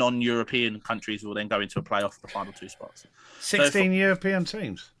of the non-European countries will then go into a playoff for the final 2 spots. 16 European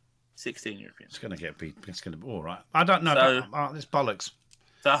teams. 16 Europeans. It's going to get beat. It's going to be all right. I don't know. This bollocks.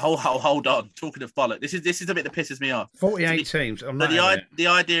 So hold on. Talking of bollock, this is the bit that pisses me off. 48 teams. I'm not the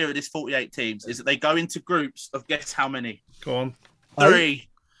idea of this 48 teams is that they go into groups of guess how many? Go on. 3.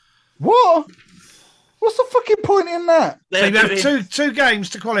 What? What's the fucking point in that? So you have two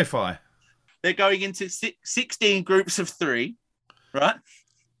games to qualify. They're going into 16 groups of 3, right?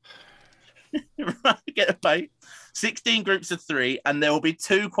 Right, get a bait. 16 groups of 3, and there will be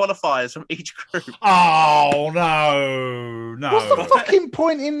 2 qualifiers from each group. Oh, no. What's the fucking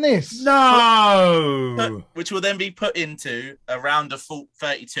point in this? No. Which will then be put into a round of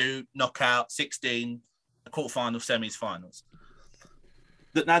 32, knockout, 16, quarterfinals, semis, finals.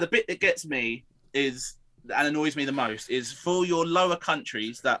 Now, the bit that gets me is, and annoys me the most, is for your lower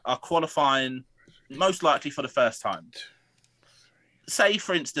countries that are qualifying most likely for the first time. Say,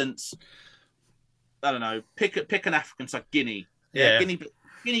 for instance, I don't know, pick an African, so Guinea. Yeah.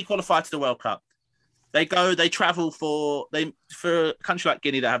 Guinea qualified to the World Cup. They travel for a country like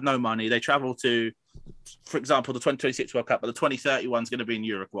Guinea that have no money. They travel to, for example, the 2026 World Cup, but the 2031 is going to be in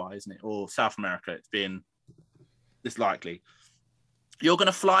Uruguay, isn't it? Or South America. It's likely. You're going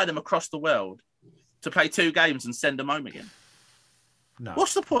to fly them across the world to play 2 games and send them home again. No.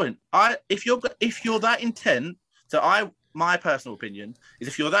 What's the point? If you're that intent, my personal opinion is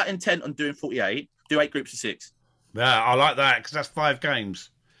if you're that intent on doing 48, do 8 groups of 6. Yeah, I like that because that's 5 games.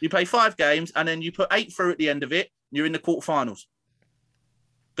 You play 5 games and then you put 8 through at the end of it. And you're in the quarterfinals.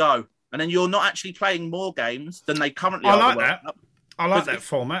 Go, and then you're not actually playing more games than they currently are. I like that. I like that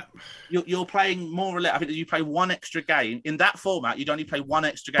format. You're playing more or less. I think you play 1 extra game in that format. You'd only play 1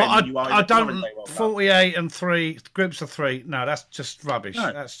 extra game. But than you are I don't. 48 and 3 groups of 3. No, that's just rubbish.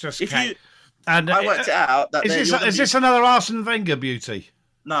 No. That's just. I worked it out. Is this another Arsene Wenger beauty?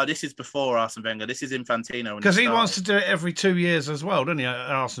 No, this is before Arsene Wenger. This is Infantino. Because he wants to do it every 2 years as well, doesn't he,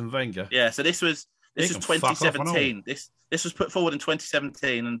 Arsene Wenger? Yeah. So this was 2017. This was put forward in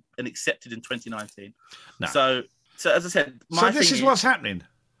 2017 and accepted in 2019. No. So as I said, this is what's happening.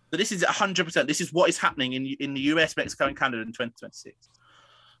 But this is 100%. This is what is happening in the US, Mexico, and Canada in 2026.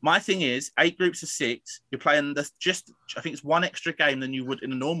 My thing is 8 groups of 6. You're playing I think it's 1 extra game than you would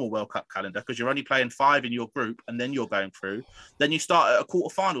in a normal World Cup calendar because you're only playing 5 in your group and then you're going through. Then you start at a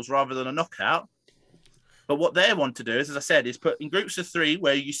quarterfinals rather than a knockout. But what they want to do is, as I said, is put in groups of 3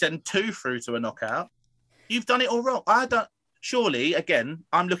 where you send 2 through to a knockout. You've done it all wrong. Surely, again,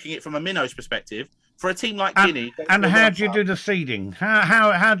 I'm looking at it from a minnows perspective. For a team like Guinea, and how do you do the seeding?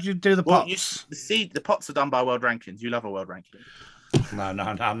 How do you do the pots? The pots are done by world rankings. You love a world ranking.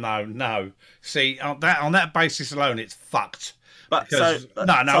 No. See, on that basis alone, it's fucked. But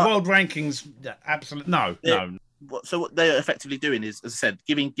world rankings, absolutely no. So what they're effectively doing is, as I said,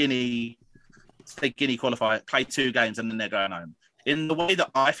 giving Guinea qualify, play 2 games, and then they're going home. In the way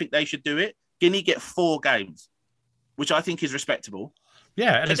that I think they should do it, Guinea get 4 games, which I think is respectable.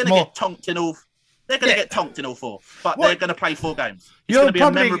 Yeah, and they're going to get tonked in all. They're going to get tonked in all 4, but they're going to play 4 games. It's going to be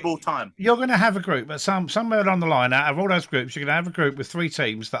a memorable time. You're going to have a group, but somewhere along the line, out of all those groups, you're going to have a group with 3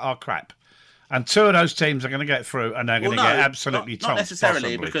 teams that are crap. And 2 of those teams are going to get through, and they're going to get absolutely tonked. Not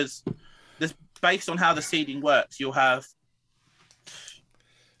necessarily, possibly. because based on how the seeding works, you'll have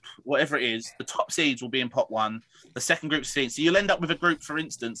whatever it is, the top seeds will be in pot 1, the second group seeds. So you'll end up with a group, for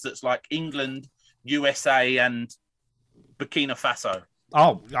instance, that's like England, USA, and Burkina Faso.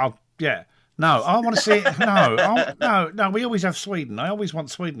 Oh, yeah. No, I want to see it. No. We always have Sweden. I always want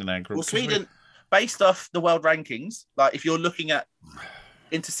Sweden in our group. Well, Sweden, based off the world rankings, like if you're looking at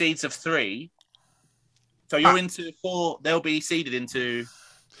into seeds of 3, so you're into 4, they'll be seeded into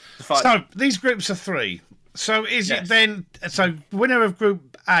the 5. So these groups are 3. So is it then? So winner of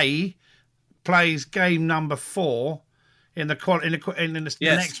Group A plays game number 4 in the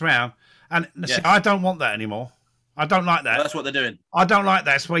next round, and see, I don't want that anymore. I don't like that. Well, that's what they're doing. I don't like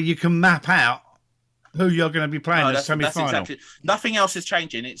that. It's where you can map out who you're going to be playing No, in the that's semi-final. exactly. Nothing else is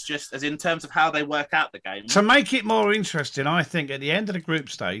changing. It's just as in terms of how they work out the game. To make it more interesting, I think at the end of the group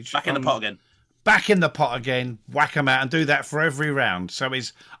stage, Back in the pot again. Back in the pot again, whack them out, and do that for every round. So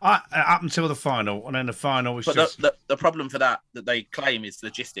it's up until the final, and then the final is But just. the problem for that they claim is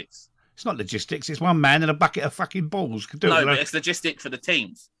logistics. It's not logistics. It's one man and a bucket of fucking balls. Could do No, it. but it's logistic for the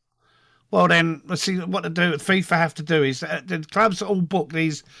teams. Well, then let's see what to do. FIFA have to do is the clubs all book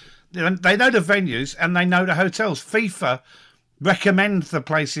these. They know the venues and they know the hotels. FIFA recommend the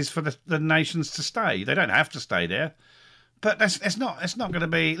places for the nations to stay. They don't have to stay there, but it's not going to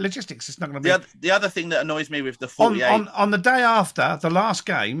be logistics. It's not going to be. The other thing that annoys me with the 48 on the day after the last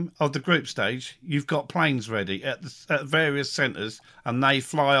game of the group stage, you've got planes ready at various centres, and they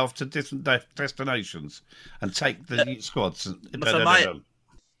fly off to different destinations and take the squads.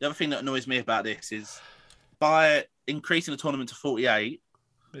 The other thing that annoys me about this is by increasing the tournament to 48,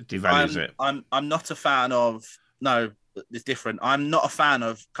 it devalues it. I'm not a fan of. No, it's different. I'm not a fan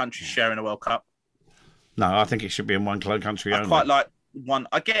of countries sharing a World Cup. No, I think it should be in one country only. I quite like one.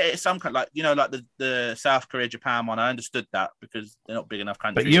 I get it. Some like like the South Korea, Japan one. I understood that because they're not big enough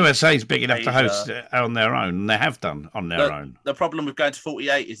countries. But USA is big enough to host on their own, and they have done on their own. The problem with going to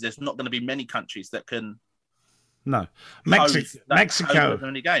 48 is there's not going to be many countries that can. No, Mexico.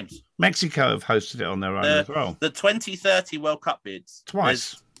 Many games. Mexico have hosted it on their own as well. The 2030 World Cup bids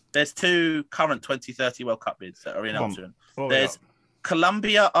twice. There's two current 2030 World Cup bids that are in Elton. There's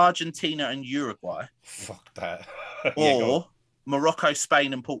Colombia, Argentina, and Uruguay. Fuck that. Or Morocco,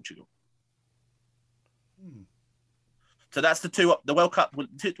 Spain, and Portugal. So that's the two. The World Cup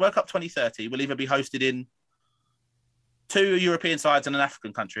 2030 will either be hosted in 2 European sides and an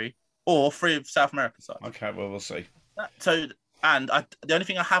African country, or 3 South American sides. Okay, well, we'll see. So, the only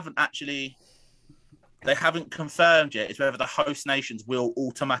thing they haven't confirmed yet is whether the host nations will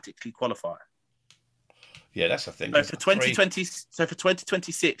automatically qualify. Yeah, that's the thing. So for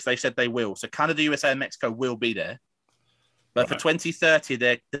 2026, they said they will. So Canada, USA, and Mexico will be there. But for 2030,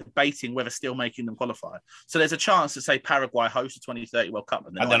 they're debating whether still making them qualify. So there's a chance to say Paraguay hosts the 2030 World Cup,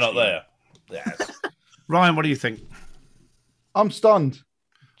 and they're not there. Yes. Ryan, what do you think? I'm stunned.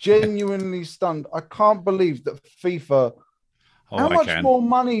 Genuinely stunned. I can't believe that FIFA. How much more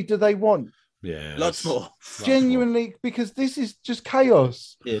money do they want? Yeah, lots more. Genuinely, because this is just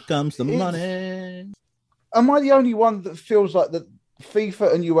chaos. Here comes the money. Am I the only one that feels like that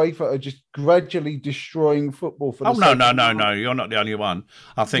FIFA and UEFA are just gradually destroying football? For no. You're not the only one.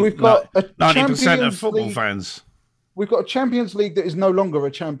 I think we've got 90% of football fans. We've got a Champions League that is no longer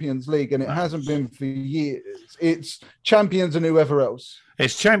a Champions League, and it hasn't been for years. It's Champions and whoever else.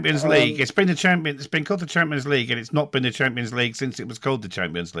 It's Champions League. It's been called the Champions League, and it's not been the Champions League since it was called the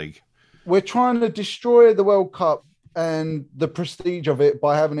Champions League. We're trying to destroy the World Cup and the prestige of it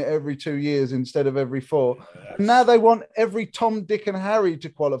by having it every 2 years instead of every 4. Now they want every Tom, Dick, and Harry to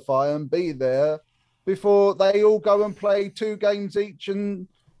qualify and be there before they all go and play 2 games each. And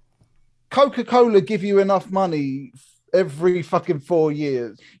Coca-Cola give you enough money every fucking 4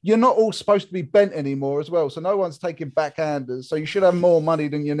 years. You're not all supposed to be bent anymore as well. So no one's taking backhanders. So you should have more money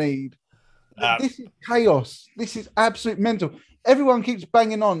than you need. This is chaos. This is absolute mental. Everyone keeps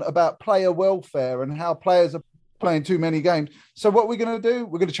banging on about player welfare and how players are playing too many games. So what we're going to do?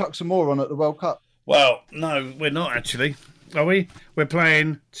 We're going to chuck some more on at the World Cup. Well, no, we're not actually. Are we? We're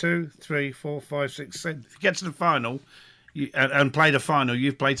playing 2, 3, 4, 5, 6, 7. If you get to the final and play the final,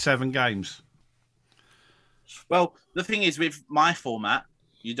 you've played 7 games. Well, the thing is, with my format,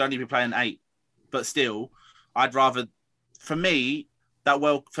 you'd only be playing 8. But still, I'd rather, if you're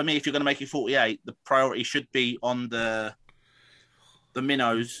going to make it 48, the priority should be on the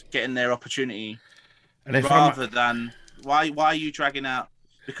minnows getting their opportunity, and rather than why are you dragging out?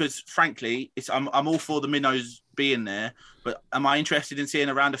 Because frankly, I'm all for the minnows being there, but am I interested in seeing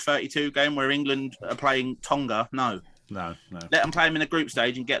a round of 32 game where England are playing Tonga? No. Let them play them in a group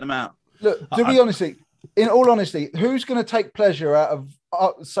stage and get them out. Look, in all honesty, who's going to take pleasure out of,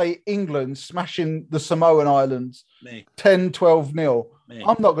 say, England smashing the Samoan Islands 10-12-0?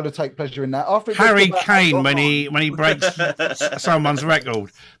 I'm not going to take pleasure in that. After Harry Kane, when he breaks someone's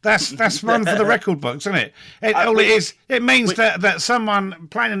record, that's fun for the record books, isn't it? It means that someone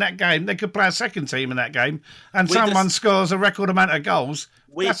playing in that game, they could play a second team in that game, and someone scores a record amount of goals.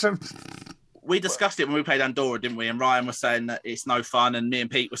 We discussed it when we played Andorra, didn't we? And Ryan was saying that it's no fun, and me and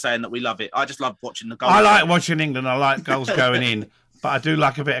Pete were saying that we love it. I just love watching the goals. I like watching England. I like goals going in, but I do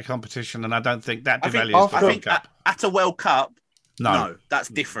like a bit of competition, and I don't think that devalues the World Cup. At a World Cup, no, that's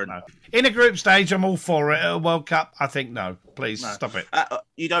different. No. In a group stage, I'm all for it. At a World Cup, I think no. Please stop it.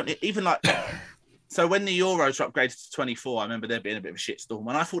 You don't even like So when the Euros were upgraded to 24, I remember there being a bit of a shitstorm,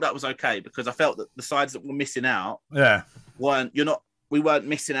 and I thought that was okay because I felt that the sides that were missing out we weren't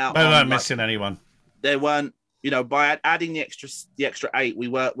missing out. They weren't missing anyone. They weren't, by adding the extra 8, we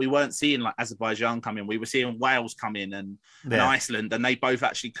weren't seeing like Azerbaijan come in. We were seeing Wales come in and Iceland, and they both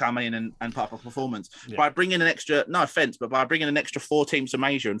actually come in and put up a performance. Yeah. By bringing an extra, no offense, but by bringing an extra 4 teams from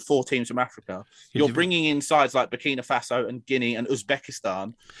Asia and 4 teams from Africa, you're bringing in sides like Burkina Faso and Guinea and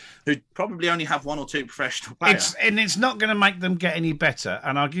Uzbekistan, who probably only have 1 or 2 professional players. It's not going to make them get any better.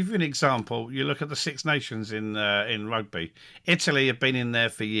 And I'll give you an example. You look at the Six Nations in rugby. Italy have been in there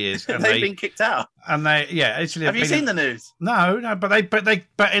for years, and they've been kicked out. And Italy have you seen the news? No,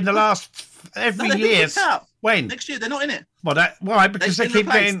 but in the last every year. When next year they're not in it. Well, why? Because they keep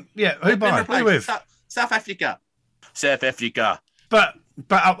getting Who by? Who with? South Africa. But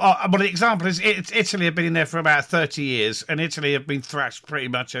the example is Italy have been in there for about 30 years, and Italy have been thrashed pretty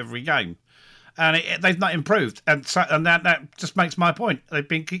much every game, and they've not improved, and that just makes my point. They've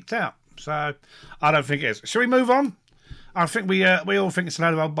been kicked out, so I don't think it is. Shall we move on? I think we all think it's a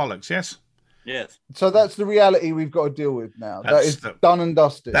load of old bollocks. Yes. Yes. So that's the reality we've got to deal with now. That is done and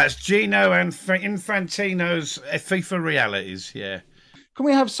dusted. That's Gino and Infantino's FIFA realities. Yeah. Can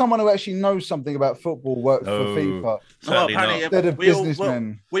we have someone who actually knows something about football work for FIFA? Instead of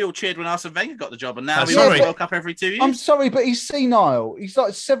businessmen. We all cheered when Arsene Wenger got the job, and now we win the World Cup every 2 years. I'm sorry, but he's senile. He's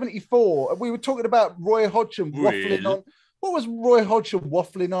like 74. We were talking about Roy Hodgson waffling on. What was Roy Hodgson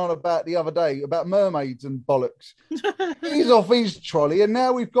waffling on about the other day? About mermaids and bollocks. He's off his trolley, and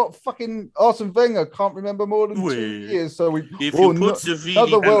now we've got fucking Arsene Wenger. Can't remember more than 2 years. So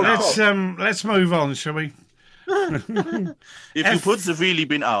let's move on, shall we? If you put the Really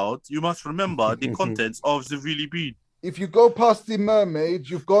Bean out, you must remember the contents of the Really Bean. If you go past the mermaid,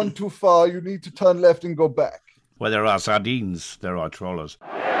 you've gone too far. You need to turn left and go back. Where there are sardines, there are trawlers.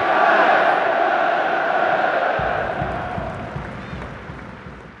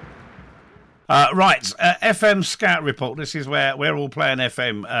 FM Scout Report. This is where we're all playing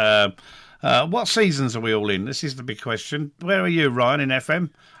FM. What seasons are we all in? This is the big question. Where are you, Ryan, in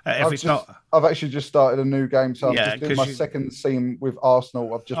FM? I've actually just started a new game, so I'm just doing my second season with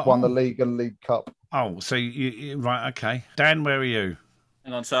Arsenal. I've just won the League and League Cup. Oh, so you right, okay. Dan, where are you?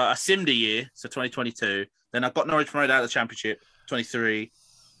 Hang on, so I simmed a year, so 2022. Then I got Norwich promoted out of the Championship, 23.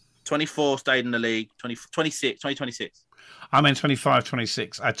 24 stayed in the league, 2026. I'm in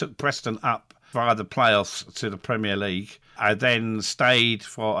 25-26. I took Preston up via the playoffs to the Premier League. I then stayed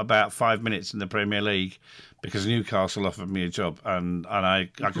for about 5 minutes in the Premier League because Newcastle offered me a job, and I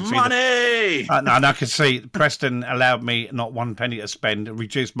could see money. And I could see Preston allowed me not 1 penny to spend,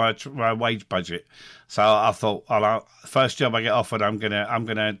 reduced my wage budget. So I thought, first job I get offered, I'm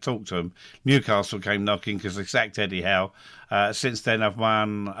gonna talk to them. Newcastle came knocking because they sacked Eddie Howe. Since then, I've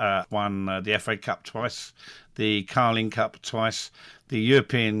won the FA Cup twice, the Carling Cup twice, the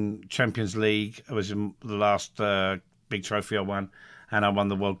European Champions League was the last big trophy I won, and I won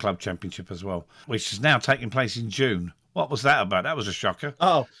the World Club Championship as well, which is now taking place in June. What was that about? That was a shocker.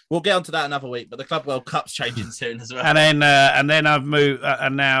 Oh, we'll get onto that another week, but the Club World Cup's changing soon as well. And then I've moved,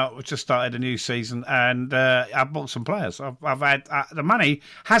 and now we've just started a new season, and I've bought some players. I've had the money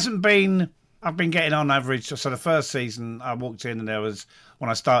hasn't been. I've been getting on average. So the first season I walked in, and when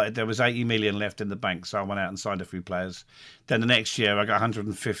I started, there was 80 million left in the bank. So I went out and signed a few players. Then the next year I got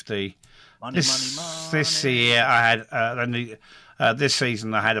 150. Money. This year I had this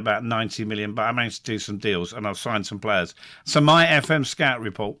season I had about 90 million, but I managed to do some deals and I've signed some players. So my FM Scout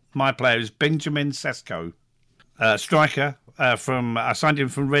Report, my player is Benjamin Sesko, striker. I signed him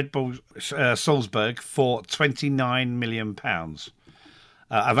from Red Bull Salzburg for £29 million.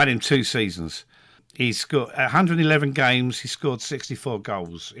 I've had him 2 seasons. He's scored 111 games. He scored 64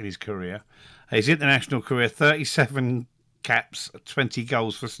 goals in his career. His international career, 37 caps, 20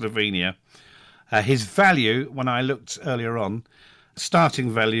 goals for Slovenia. His value, when I looked earlier on,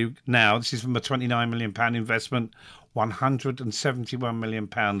 starting value now, this is from a £29 million investment, £171 million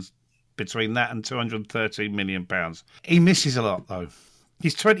between that and £213 million. He misses a lot, though.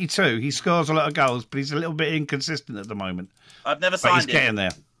 He's 22. He scores a lot of goals, but he's a little bit inconsistent at the moment. I've never signed him. He's getting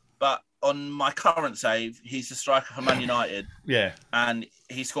there. But on my current save, he's the striker for Man United. Yeah. And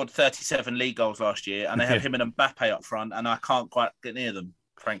he scored 37 league goals last year, and they have him and Mbappe up front, and I can't quite get near them,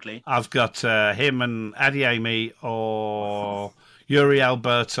 frankly. I've got him and Adeyemi or Yuri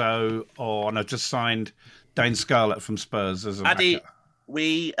Alberto, and I've just signed Dane Scarlett from Spurs as a backup.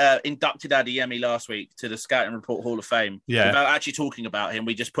 We inducted Adeyemi last week to the Scouting Report Hall of Fame. Yeah. Without actually talking about him,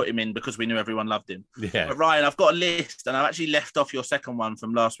 we just put him in because we knew everyone loved him. Yeah. But Ryan, I've got a list, and I've actually left off your second one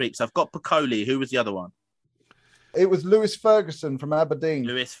from last week. So I've got Piccoli. Who was the other one? It was Lewis Ferguson from Aberdeen.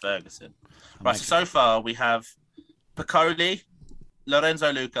 Lewis Ferguson. Right, so far we have Piccoli,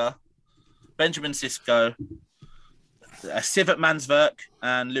 Lorenzo Luca, Benjamin Sisko, Sivert Mansverk,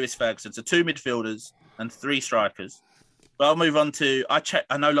 and Lewis Ferguson. So 2 midfielders and 3 strikers. But I'll move on to...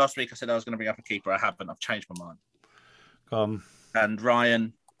 I know last week I said I was going to bring up a keeper. I haven't. I've changed my mind. And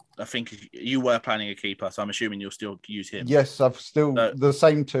Ryan, I think you were planning a keeper, so I'm assuming you'll still use him. Yes, I've still the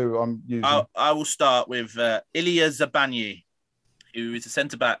same 2 I'm using. I will start with Ilya Zabanyi, who is a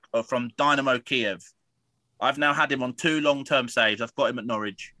centre-back from Dynamo Kiev. I've now had him on 2 long-term saves. I've got him at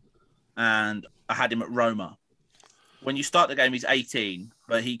Norwich, and I had him at Roma. When you start the game, he's 18,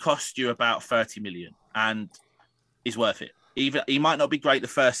 but he costs you about 30 million, and is worth it. He might not be great the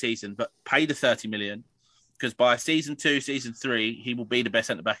first season, but pay the 30 million, because by season 2, season 3, he will be the best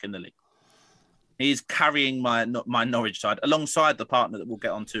centre-back in the league. He's carrying my Norwich side alongside the partner that we'll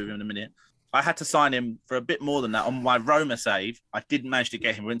get onto in a minute. I had to sign him for a bit more than that on my Roma save. I didn't manage to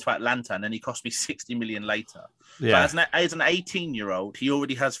get him. We went to Atlanta, and then he cost me 60 million later. Yeah. But as an 18-year-old, he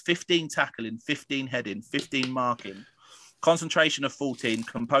already has 15 tackling, 15 heading, 15 marking, concentration of 14,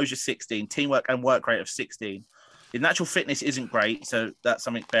 composure 16, teamwork and work rate of 16. His natural fitness isn't great, so that's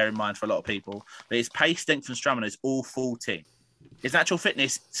something to bear in mind for a lot of people. But his pace, strength, and stamina is all 14. His natural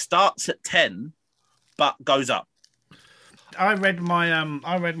fitness starts at 10, but goes up. I read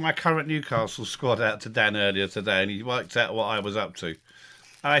my current Newcastle squad out to Dan earlier today, and he worked out what I was up to.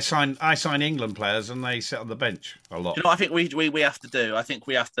 I sign England players, and they sit on the bench a lot. You know what I think we have to do? I think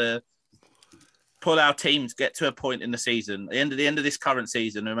we have to pull our teams, get to a point in the season, at the end of this current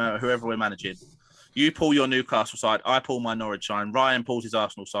season, no matter whoever we're managing. You pull your Newcastle side, I pull my Norwich side, Ryan pulls his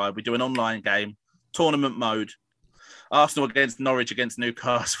Arsenal side. We do an online game, tournament mode. Arsenal against Norwich against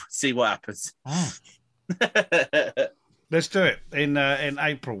Newcastle. See what happens. Oh. Let's do it in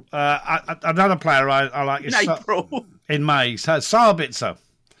April. Another player I like is April. In May. Sabitzer.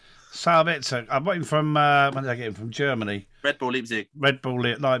 I bought him from when did I get him from Germany? Red Bull Leipzig. No,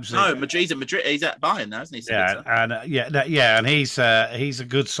 Madrid's at Madrid. He's at Bayern now, isn't he? And he's a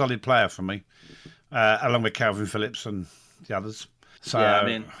good solid player for me, along with Calvin Phillips and the others. So I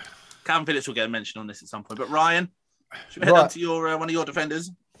mean, Calvin Phillips will get a mention on this at some point. But Ryan, should we head on to your one of your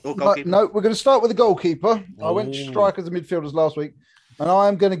defenders? No, we're going to start with the goalkeeper. Ooh. I went strikers and midfielders last week, and I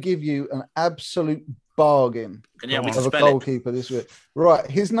am going to give you an absolute bargain of a goalkeeper this week. Right,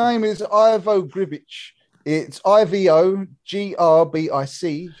 his name is Ivo Gribic. It's Ivo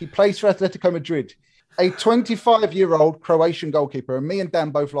Grbic. He plays for Atletico Madrid. A 25-year-old Croatian goalkeeper, and me and Dan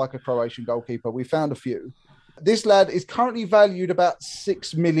both like a Croatian goalkeeper. We found a few. This lad is currently valued about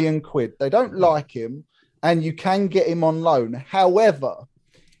 6 million quid. They don't like him, and you can get him on loan. However,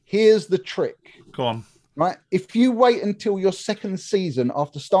 here's the trick. Go on. Right? If you wait until your second season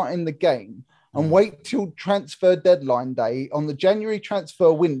after starting the game and wait till transfer deadline day on the January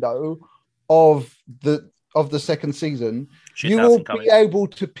transfer window of the second season, you will be able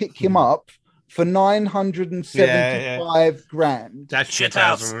to pick him up for 975 grand. That's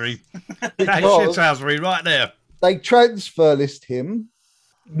shithousery. That's shithousery right there. They transfer list him.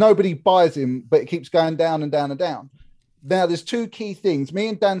 Nobody buys him, but it keeps going down and down and down. Now, there's 2 key things. Me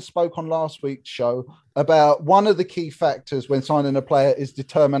and Dan spoke on last week's show about one of the key factors when signing a player is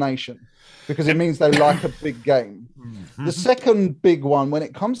determination, because it means they like a big game. Mm-hmm. The second big one when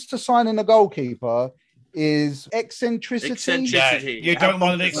it comes to signing a goalkeeper is eccentricity. Yeah, you don't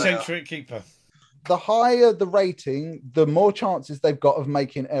want an eccentric keeper. The higher the rating, the more chances they've got of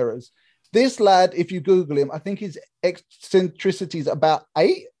making errors. This lad, if you Google him, I think his eccentricity is about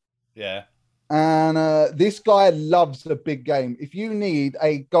 8. Yeah. And this guy loves a big game. If you need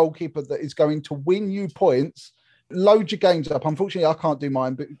a goalkeeper that is going to win you points, load your games up. Unfortunately, I can't do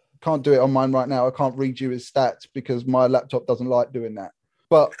mine, but can't do it on mine right now. I can't read you his stats because my laptop doesn't like doing that.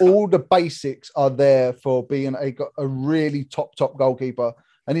 But all the basics are there for being a really top goalkeeper.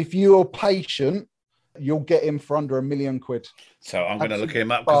 And if you're patient, you'll get him for under £1 million quid. So I'm going to look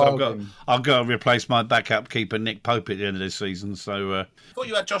him up because I've got to replace my backup keeper, Nick Pope, at the end of this season. So I thought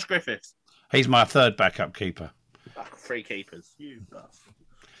you had Josh Griffiths. He's my third backup keeper. 3 keepers. You buff.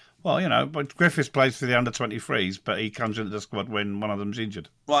 Well, but Griffiths plays for the under-23s, but he comes into the squad when one of them's injured.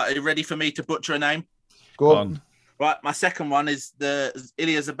 Right, are you ready for me to butcher a name? Go on. Right, my second one is the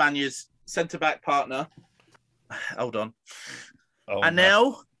Ilya Zabanya's centre-back partner. Hold on.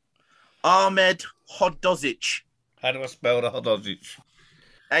 Anel Ahmed Hodozic. How do I spell the Hodozic?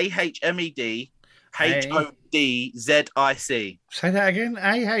 Ahmed Hodzic. Say that again.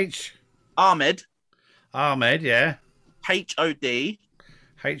 Ahmed, yeah. Hod.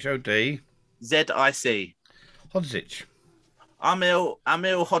 Zic. Hodzic. Amil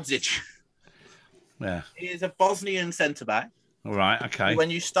Hodzic. Yeah. He is a Bosnian centre-back. All right. Okay. When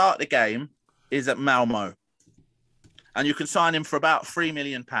you start the game, is at Malmo. And you can sign him for about £3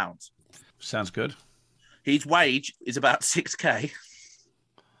 million. Sounds good. His wage is about 6k.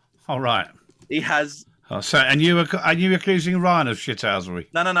 All right. He has... Oh, so, and you were accusing Ryan of shithousery?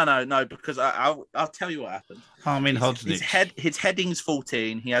 No, because I'll tell you what happened. Armin Hodznić. His heading's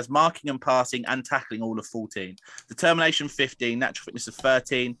 14. He has marking and passing and tackling all of 14. Determination 15. Natural fitness of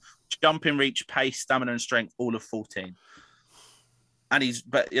 13. Jumping reach, pace, stamina and strength all of 14.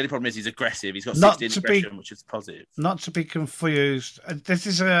 But the only problem is he's aggressive. He's got 16 aggression, which is positive. Not to be confused. This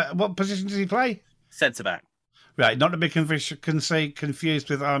is what position does he play? Centre back. Right, not to be confused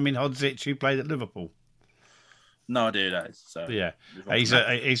with Armin Hodznić, who played at Liverpool. No idea who that is. So yeah, he was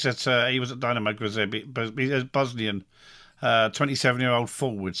at Dynamo Zagreb, he's a Bosnian, 27-year-old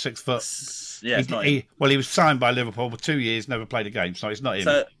forward, 6 foot. Yeah, he was signed by Liverpool for 2 years, never played a game, so it's not him.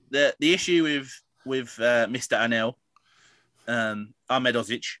 So the issue with Mr. Anel, Ahmed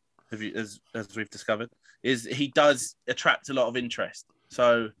Ozic, as we've discovered, is he does attract a lot of interest.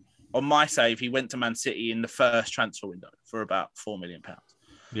 So on my save, he went to Man City in the first transfer window for about £4 million.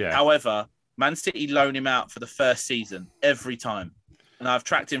 Yeah. However, Man City loan him out for the first season every time. And I've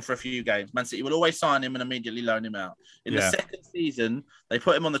tracked him for a few games. Man City will always sign him and immediately loan him out. In the second season, they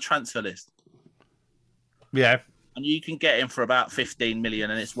put him on the transfer list. Yeah. And you can get him for about 15 million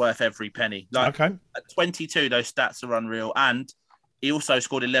and it's worth every penny. Okay. At 22, those stats are unreal. And he also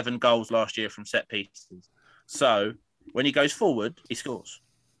scored 11 goals last year from set pieces. So when he goes forward, he scores.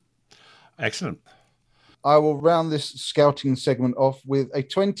 Excellent. I will round this scouting segment off with a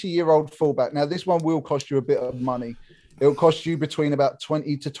 20-year-old fullback. Now, this one will cost you a bit of money. It will cost you between about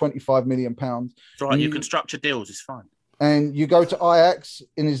 20 to 25 million pounds. It's all right. You can structure deals. It's fine. And you go to Ajax,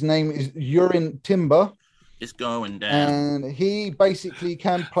 and his name is Jurin Timber. It's going down. And he basically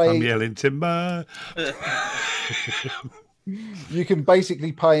can play... I'm yelling timber. You can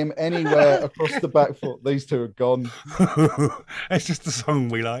basically pay him anywhere across the back foot. These two are gone. It's just the song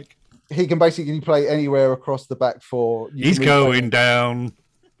we like. He can basically play anywhere across the back four. He's going down.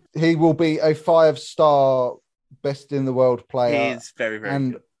 He will be a 5-star best in the world player. He is very, very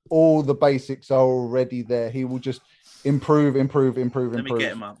and good. All the basics are already there. He will just improve. Let me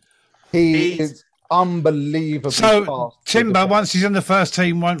get him up. He is unbelievably so fast. Timber, once he's in the first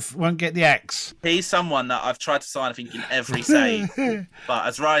team, won't get the axe. He's someone that I've tried to sign, I think, in every save. But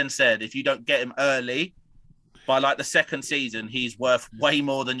as Ryan said, if you don't get him early, by like the second season, he's worth way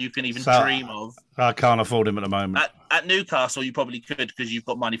more than you can even dream of. I can't afford him at the moment. At Newcastle, you probably could because you've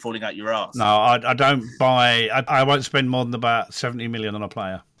got money falling out your arse. No, I don't buy. I won't spend more than about 70 million on a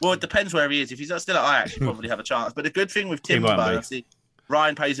player. Well, it depends where he is. If he's still at Ajax, you probably have a chance. But the good thing with Timber, obviously,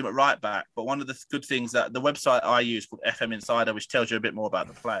 Ryan pays him at right back. But one of the good things that the website I use called FM Insider, which tells you a bit more about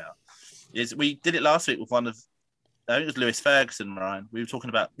the player, is we did it last week with one of, I think it was Lewis Ferguson, Ryan. We were talking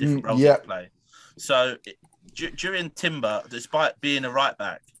about different roles to play. So during Timber, despite being a right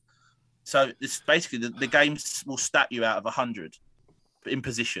back, so it's basically the game will stat you out of 100 in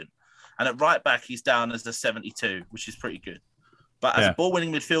position. And at right back, he's down as a 72, which is pretty good. But as a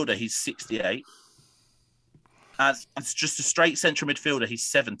ball-winning midfielder, he's 68. As just a straight central midfielder, he's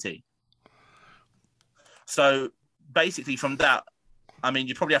 70. So basically from that, I mean,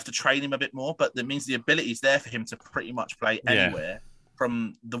 you probably have to train him a bit more, but that means the ability is there for him to pretty much play anywhere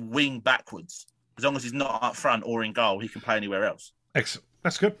from the wing backwards. As long as he's not up front or in goal, he can play anywhere else. Excellent.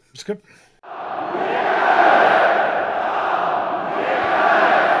 That's good. That's good.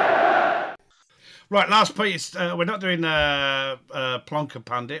 Right, last piece. We're not doing Plonker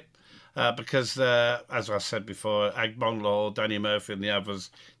Pundit because, as I said before, Agbon Law, Danny Murphy and the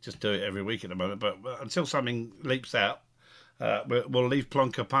others just do it every week at the moment. But until something leaps out, we'll leave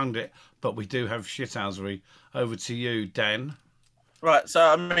Plonker Pundit. But we do have shithousery. Over to you, Dan. Right, so,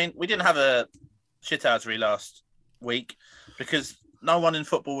 I mean, we didn't have a shithousery last week because no one in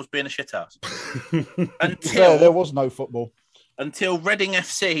football was being a shithouse. Until there was no football. Until Reading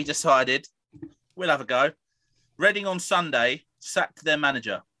FC decided, we'll have a go. Reading on Sunday sacked their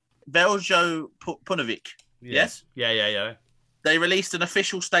manager, Veljo Punovic. Yes? Yeah. They released an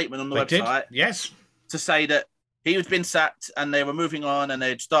official statement on the website. Yes. To say that he was being sacked and they were moving on and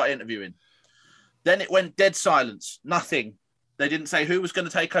they'd start interviewing. Then it went dead silence. Nothing. They didn't say who was going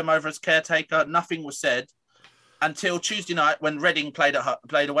to take him over as caretaker. Nothing was said until Tuesday night when Reading played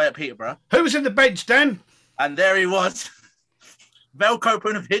away at Peterborough. Who was in the bench, Dan? And there he was, Velko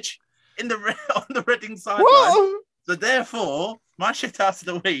Punovic on the Reading sideline. So therefore, my shit out of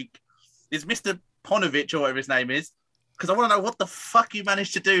the week is Mr. Ponovic, or whatever his name is, because I want to know what the fuck you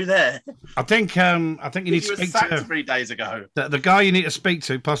managed to do there. I think you need to You were speak sacked to 3 days ago. the guy you need to speak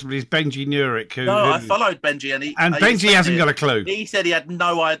to. Possibly is Benji Nurick. I followed Benji, and Benji hasn't got a clue. He said he had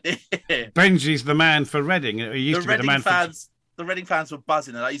no idea. Benji's the man for Reading. He used to be the man The Reading fans were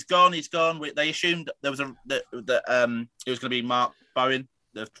buzzing. They're like, he's gone. They assumed there was it was going to be Mark Bowen,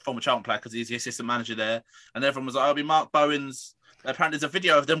 the former Charlton player, because he's the assistant manager there. And everyone was like, "I'll be Mark Bowen's." Apparently, there's a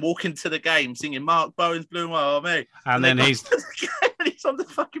video of them walking to the game singing Mark Bowen's Blue and White Army. And then he's on the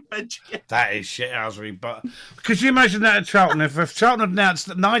fucking bench again. That is shithousery. But could you imagine that at Charlton? If Charlton had announced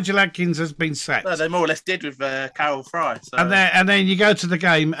that Nigel Adkins has been sacked, no, they more or less did with Carol Fry. So. And then you go to the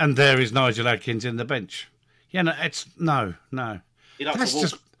game and there is Nigel Adkins in the bench. Yeah, no, it's no. That's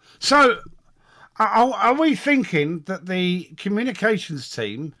just so. Are we thinking that the communications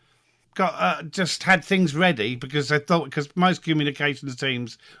team got just had things ready because they thought, because most communications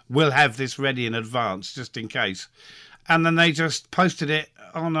teams will have this ready in advance just in case, and then they just posted it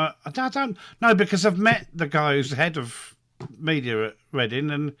on I don't know, because I've met the guy who's the head of media at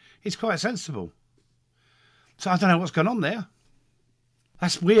Reading and he's quite sensible. So I don't know what's going on there.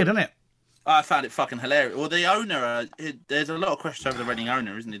 That's weird, isn't it? I found it fucking hilarious. Well, the owner, there's a lot of questions over the Reading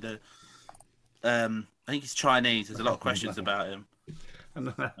owner, isn't he? I think he's Chinese. There's a lot of questions about him.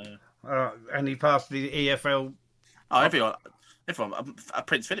 And he passed the EFL. Oh, everyone.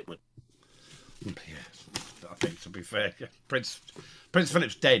 Prince Philip would. Yeah, I think, to be fair, Prince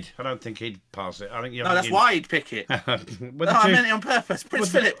Philip's dead. I don't think he'd pass it. I think that's why he'd pick it. I meant it on purpose.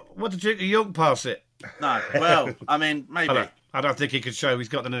 Prince Philip. What did Duke of York pass it? No, well, I mean, maybe. I don't think he could show he's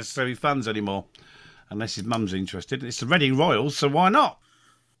got the necessary funds anymore, unless his mum's interested. It's the Reading Royals, so why not?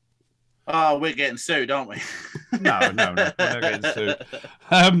 Oh, we're getting sued, aren't we? No, we're not getting sued.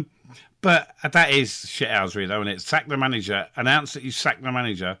 But that is shithousery, though, isn't it? Sack the manager, announce that you sacked the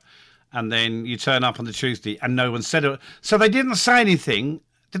manager, and then you turn up on the Tuesday and no one said it. So they didn't say anything.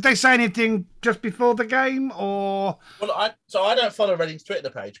 Did they say anything just before the game, or? Well, I don't follow Reading's Twitter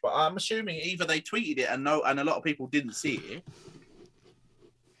page, but I'm assuming either they tweeted it and a lot of people didn't see it.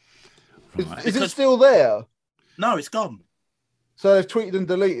 Right. Is it still there? No, it's gone. So they've tweeted and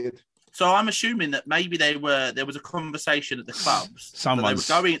deleted. So I'm assuming that maybe there was a conversation at the clubs.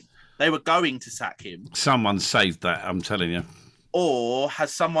 They were going to sack him. Someone saved that, I'm telling you. Or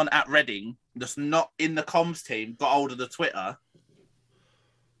has someone at Reading that's not in the comms team got hold of the Twitter,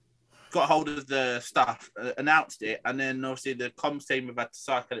 got hold of the stuff, announced it, and then obviously the comms team have had to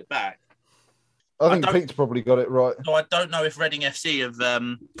cycle it back. I think Pete's probably got it right. So I don't know if Reading FC have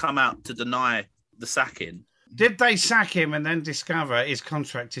come out to deny the sacking. Did they sack him and then discover his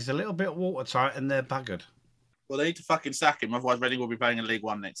contract is a little bit watertight and they're buggered? Well, they need to fucking sack him, otherwise Reading will be playing in League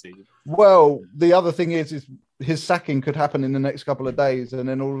One next season. Well, the other thing is his sacking could happen in the next couple of days, and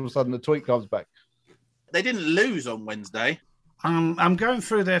then all of a sudden the tweet comes back. They didn't lose on Wednesday. I'm going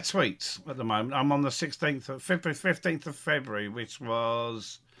through their tweets at the moment. I'm on the 15th of February, which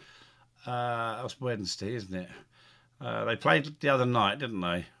was Wednesday, isn't it? They played the other night, didn't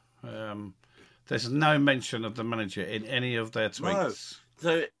they? There's no mention of the manager in any of their tweets.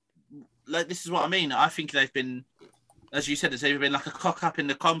 No. So, this is what I mean. I think they've been, as you said, there's either been like a cock up in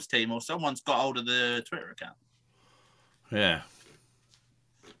the comms team or someone's got hold of the Twitter account. Yeah.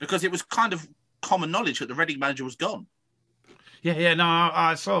 Because it was kind of common knowledge that the Reading manager was gone. Yeah, no,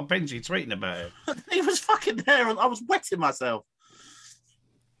 I saw Benji tweeting about it. He was fucking there and I was wetting myself.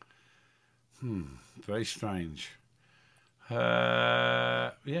 Very strange.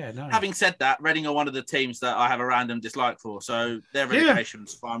 No. Having said that, Reading are one of the teams that I have a random dislike for, so their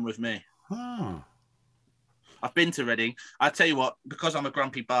relegation's fine with me. Oh. I've been to Reading. I tell you what, because I'm a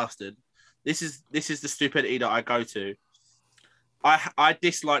grumpy bastard, this is the stupidity that I go to. I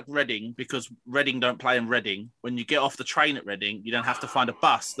dislike Reading because Reading don't play in Reading. When you get off the train at Reading, you don't have to find a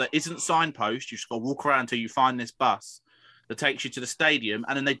bus that isn't signpost. You just got to walk around until you find this bus that takes you to the stadium,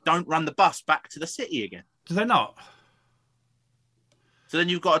 and then they don't run the bus back to the city again. Do they not? So then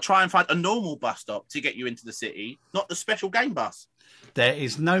you've got to try and find a normal bus stop to get you into the city, not the special game bus. There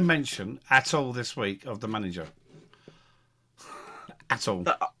is no mention at all this week of the manager. At all.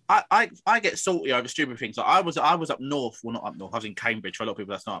 I get salty over stupid things. Like I was up north. Well, not up north. I was in Cambridge. For a lot of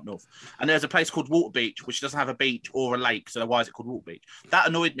people, that's not up north. And there's a place called Water Beach, which doesn't have a beach or a lake. So why is it called Water Beach? That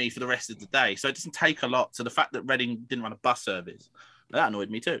annoyed me for the rest of the day. So it doesn't take a lot. So the fact that Reading didn't run a bus service, that annoyed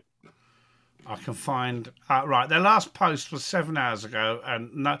me too. I can find right. Their last post was 7 hours ago,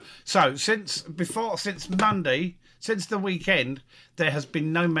 and no. So since Monday, since the weekend, there has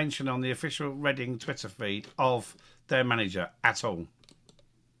been no mention on the official Reading Twitter feed of their manager at all.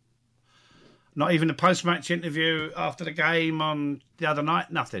 Not even a post-match interview after the game on the other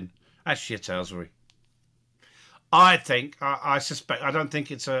night. Nothing. That's shithousery. I think, I suspect, I don't think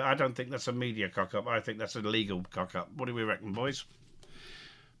that's a media cock up. I think that's a legal cock up. What do we reckon, boys?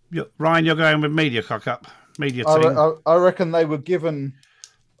 Ryan, you're going with media cock up, media team. I reckon they were given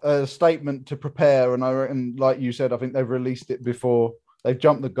a statement to prepare, and I reckon, like you said, I think they've released it before. They've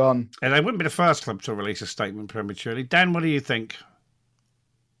jumped the gun. And they wouldn't be the first club to release a statement prematurely. Dan, what do you think?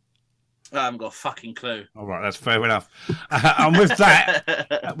 I haven't got a fucking clue. All right, that's fair enough. And with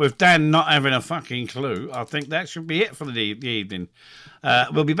that, with Dan not having a fucking clue, I think that should be it for the evening.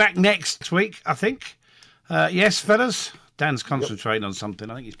 We'll be back next week, I think. Yes, fellas? Dan's concentrating on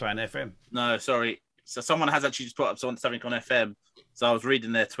something. I think he's playing FM. No, sorry. So someone has actually just put up something on FM. So I was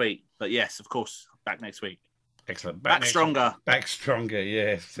reading their tweet. But yes, of course, back next week. Excellent. Back stronger. Back stronger,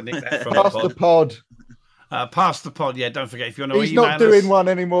 yeah. So nick that from Pass the pod. Pass the pod, yeah. Don't forget if you want to He's email not doing one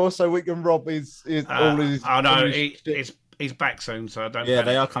anymore, so we can rob his all his. Oh no, he's back soon, so I don't. Yeah,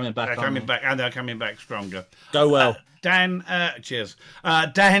 they are coming back. They're coming back, and they're coming back stronger. Go well, Dan. Cheers,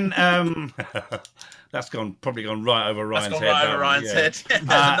 Dan. That's probably gone right over Ryan's head. Right over Ryan's head. As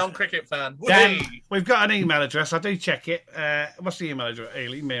a non-cricket fan. Dan, we've got an email address. I do check it. What's the email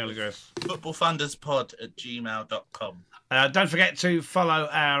address? footballthunders@gmail.com. Don't forget to follow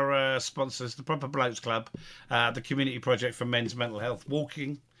our sponsors, the Proper Blokes Club, the community project for men's mental health,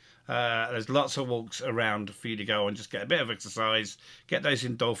 walking. There's lots of walks around for you to go and just get a bit of exercise, get those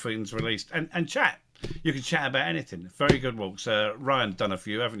endorphins released, and chat. You can chat about anything. Very good walks. Ryan's done a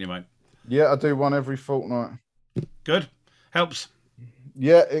few, haven't you, mate? Yeah, I do one every fortnight. Good. Helps.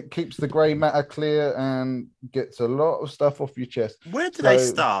 Yeah, it keeps the grey matter clear and gets a lot of stuff off your chest. Where do they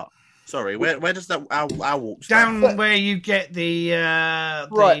start? Sorry, where does that our walk start? Down where you get the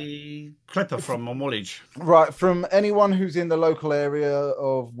clipper from on Woolwich. Right, from anyone who's in the local area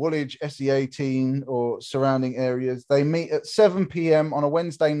of Woolwich, SE18 or surrounding areas. They meet at 7 p.m. on a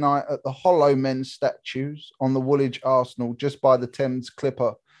Wednesday night at the Hollow Men's Statues on the Woolwich Arsenal, just by the Thames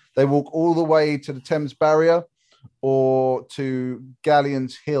Clipper. They walk all the way to the Thames Barrier or to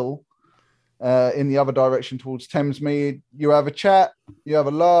Galleons Hill in the other direction towards Thamesmead. You have a chat, you have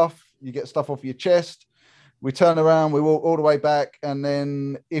a laugh, you get stuff off your chest. We turn around, we walk all the way back, and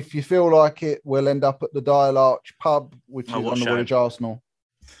then if you feel like it, we'll end up at the Dial Arch pub, which is on the Woolwich Arsenal.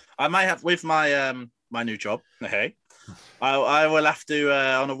 I may have, with my my new job, hey, I will have to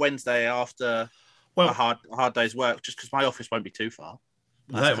on a Wednesday after a hard day's work, just because my office won't be too far.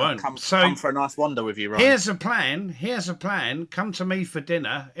 No, it won't. Come for a nice wander with you, right? Here's a plan. Come to me for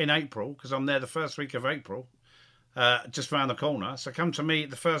dinner in April, because I'm there the first week of April, just round the corner. So come to me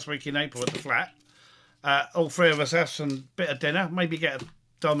the first week in April at the flat. All three of us have some bit of dinner, maybe get a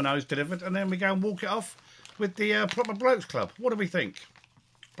Domino's delivered, and then we go and walk it off with the Proper Blokes Club. What do we think?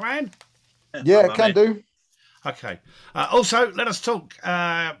 Plan? Yeah, can do. Okay. Also, let us talk.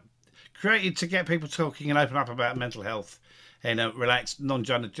 Created to get people talking and open up about mental health in a relaxed,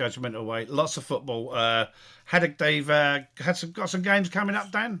 non-judgmental way. Lots of football. Dave got some games coming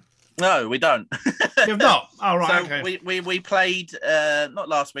up, Dan? No, we don't. You've not? Oh, right, so okay. we played, not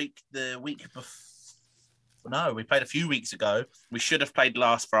last week, the week before. No, we played a few weeks ago. We should have played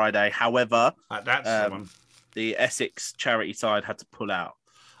last Friday. However, that's the one. The Essex charity side had to pull out.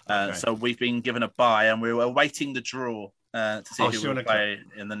 So we've been given a bye, and we were awaiting the draw to see who will play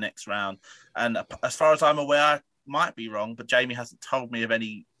in the next round. And as far as I'm aware, I might be wrong, but Jamie hasn't told me of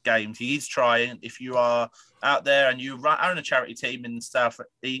any games. He is trying. If you are out there and you own a charity team in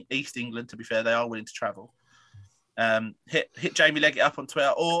East England, to be fair, they are willing to travel. Hit Jamie Leggett up on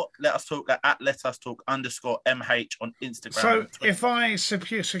Twitter, or let us talk at @letustalk_MH on Instagram. So if I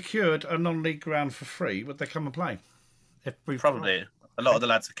secured a non-league ground for free, would they come and play? Probably. A lot of the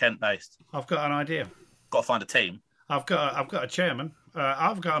lads are Kent based. I've got an idea. Got to find a team. I've got a chairman.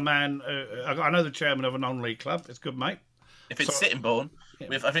 I've got a man. I know the chairman of a non-league club. It's good, mate. If it's Sittingbourne,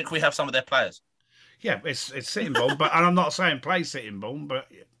 I think we have some of their players. Yeah, it's Sittingbourne, and I'm not saying play Sittingbourne, but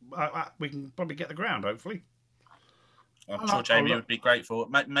we can probably get the ground, hopefully. I'm sure Jamie would be grateful.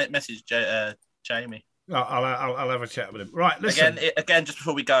 Message Jamie. I'll have a chat with him. Right, listen. Again, just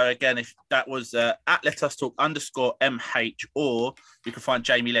before we go, if that was @letustalk_MH, or you can find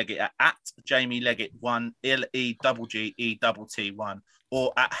Jamie Leggett at Jamie Leggett1 LEGGEETT1,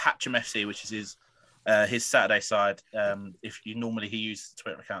 or at Hatcham FC, which is his Saturday side. If you normally he uses the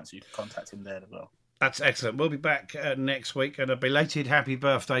Twitter account, so you can contact him there as well. That's excellent. We'll be back next week, and a belated happy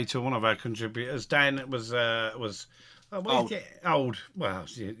birthday to one of our contributors. Dan was old. Old. Well,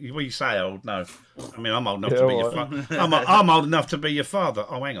 you say old. No, I mean I'm old enough to be your father. I'm old enough to be your father.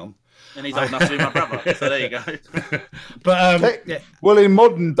 Oh, hang on. And he's old enough to be my brother. So there you go. But well, in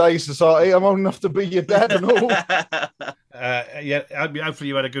modern day society, I'm old enough to be your dad and all. Hopefully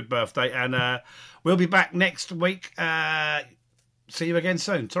you had a good birthday, and We'll be back next week. See you again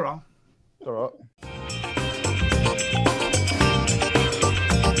soon. Ta-ra. All right.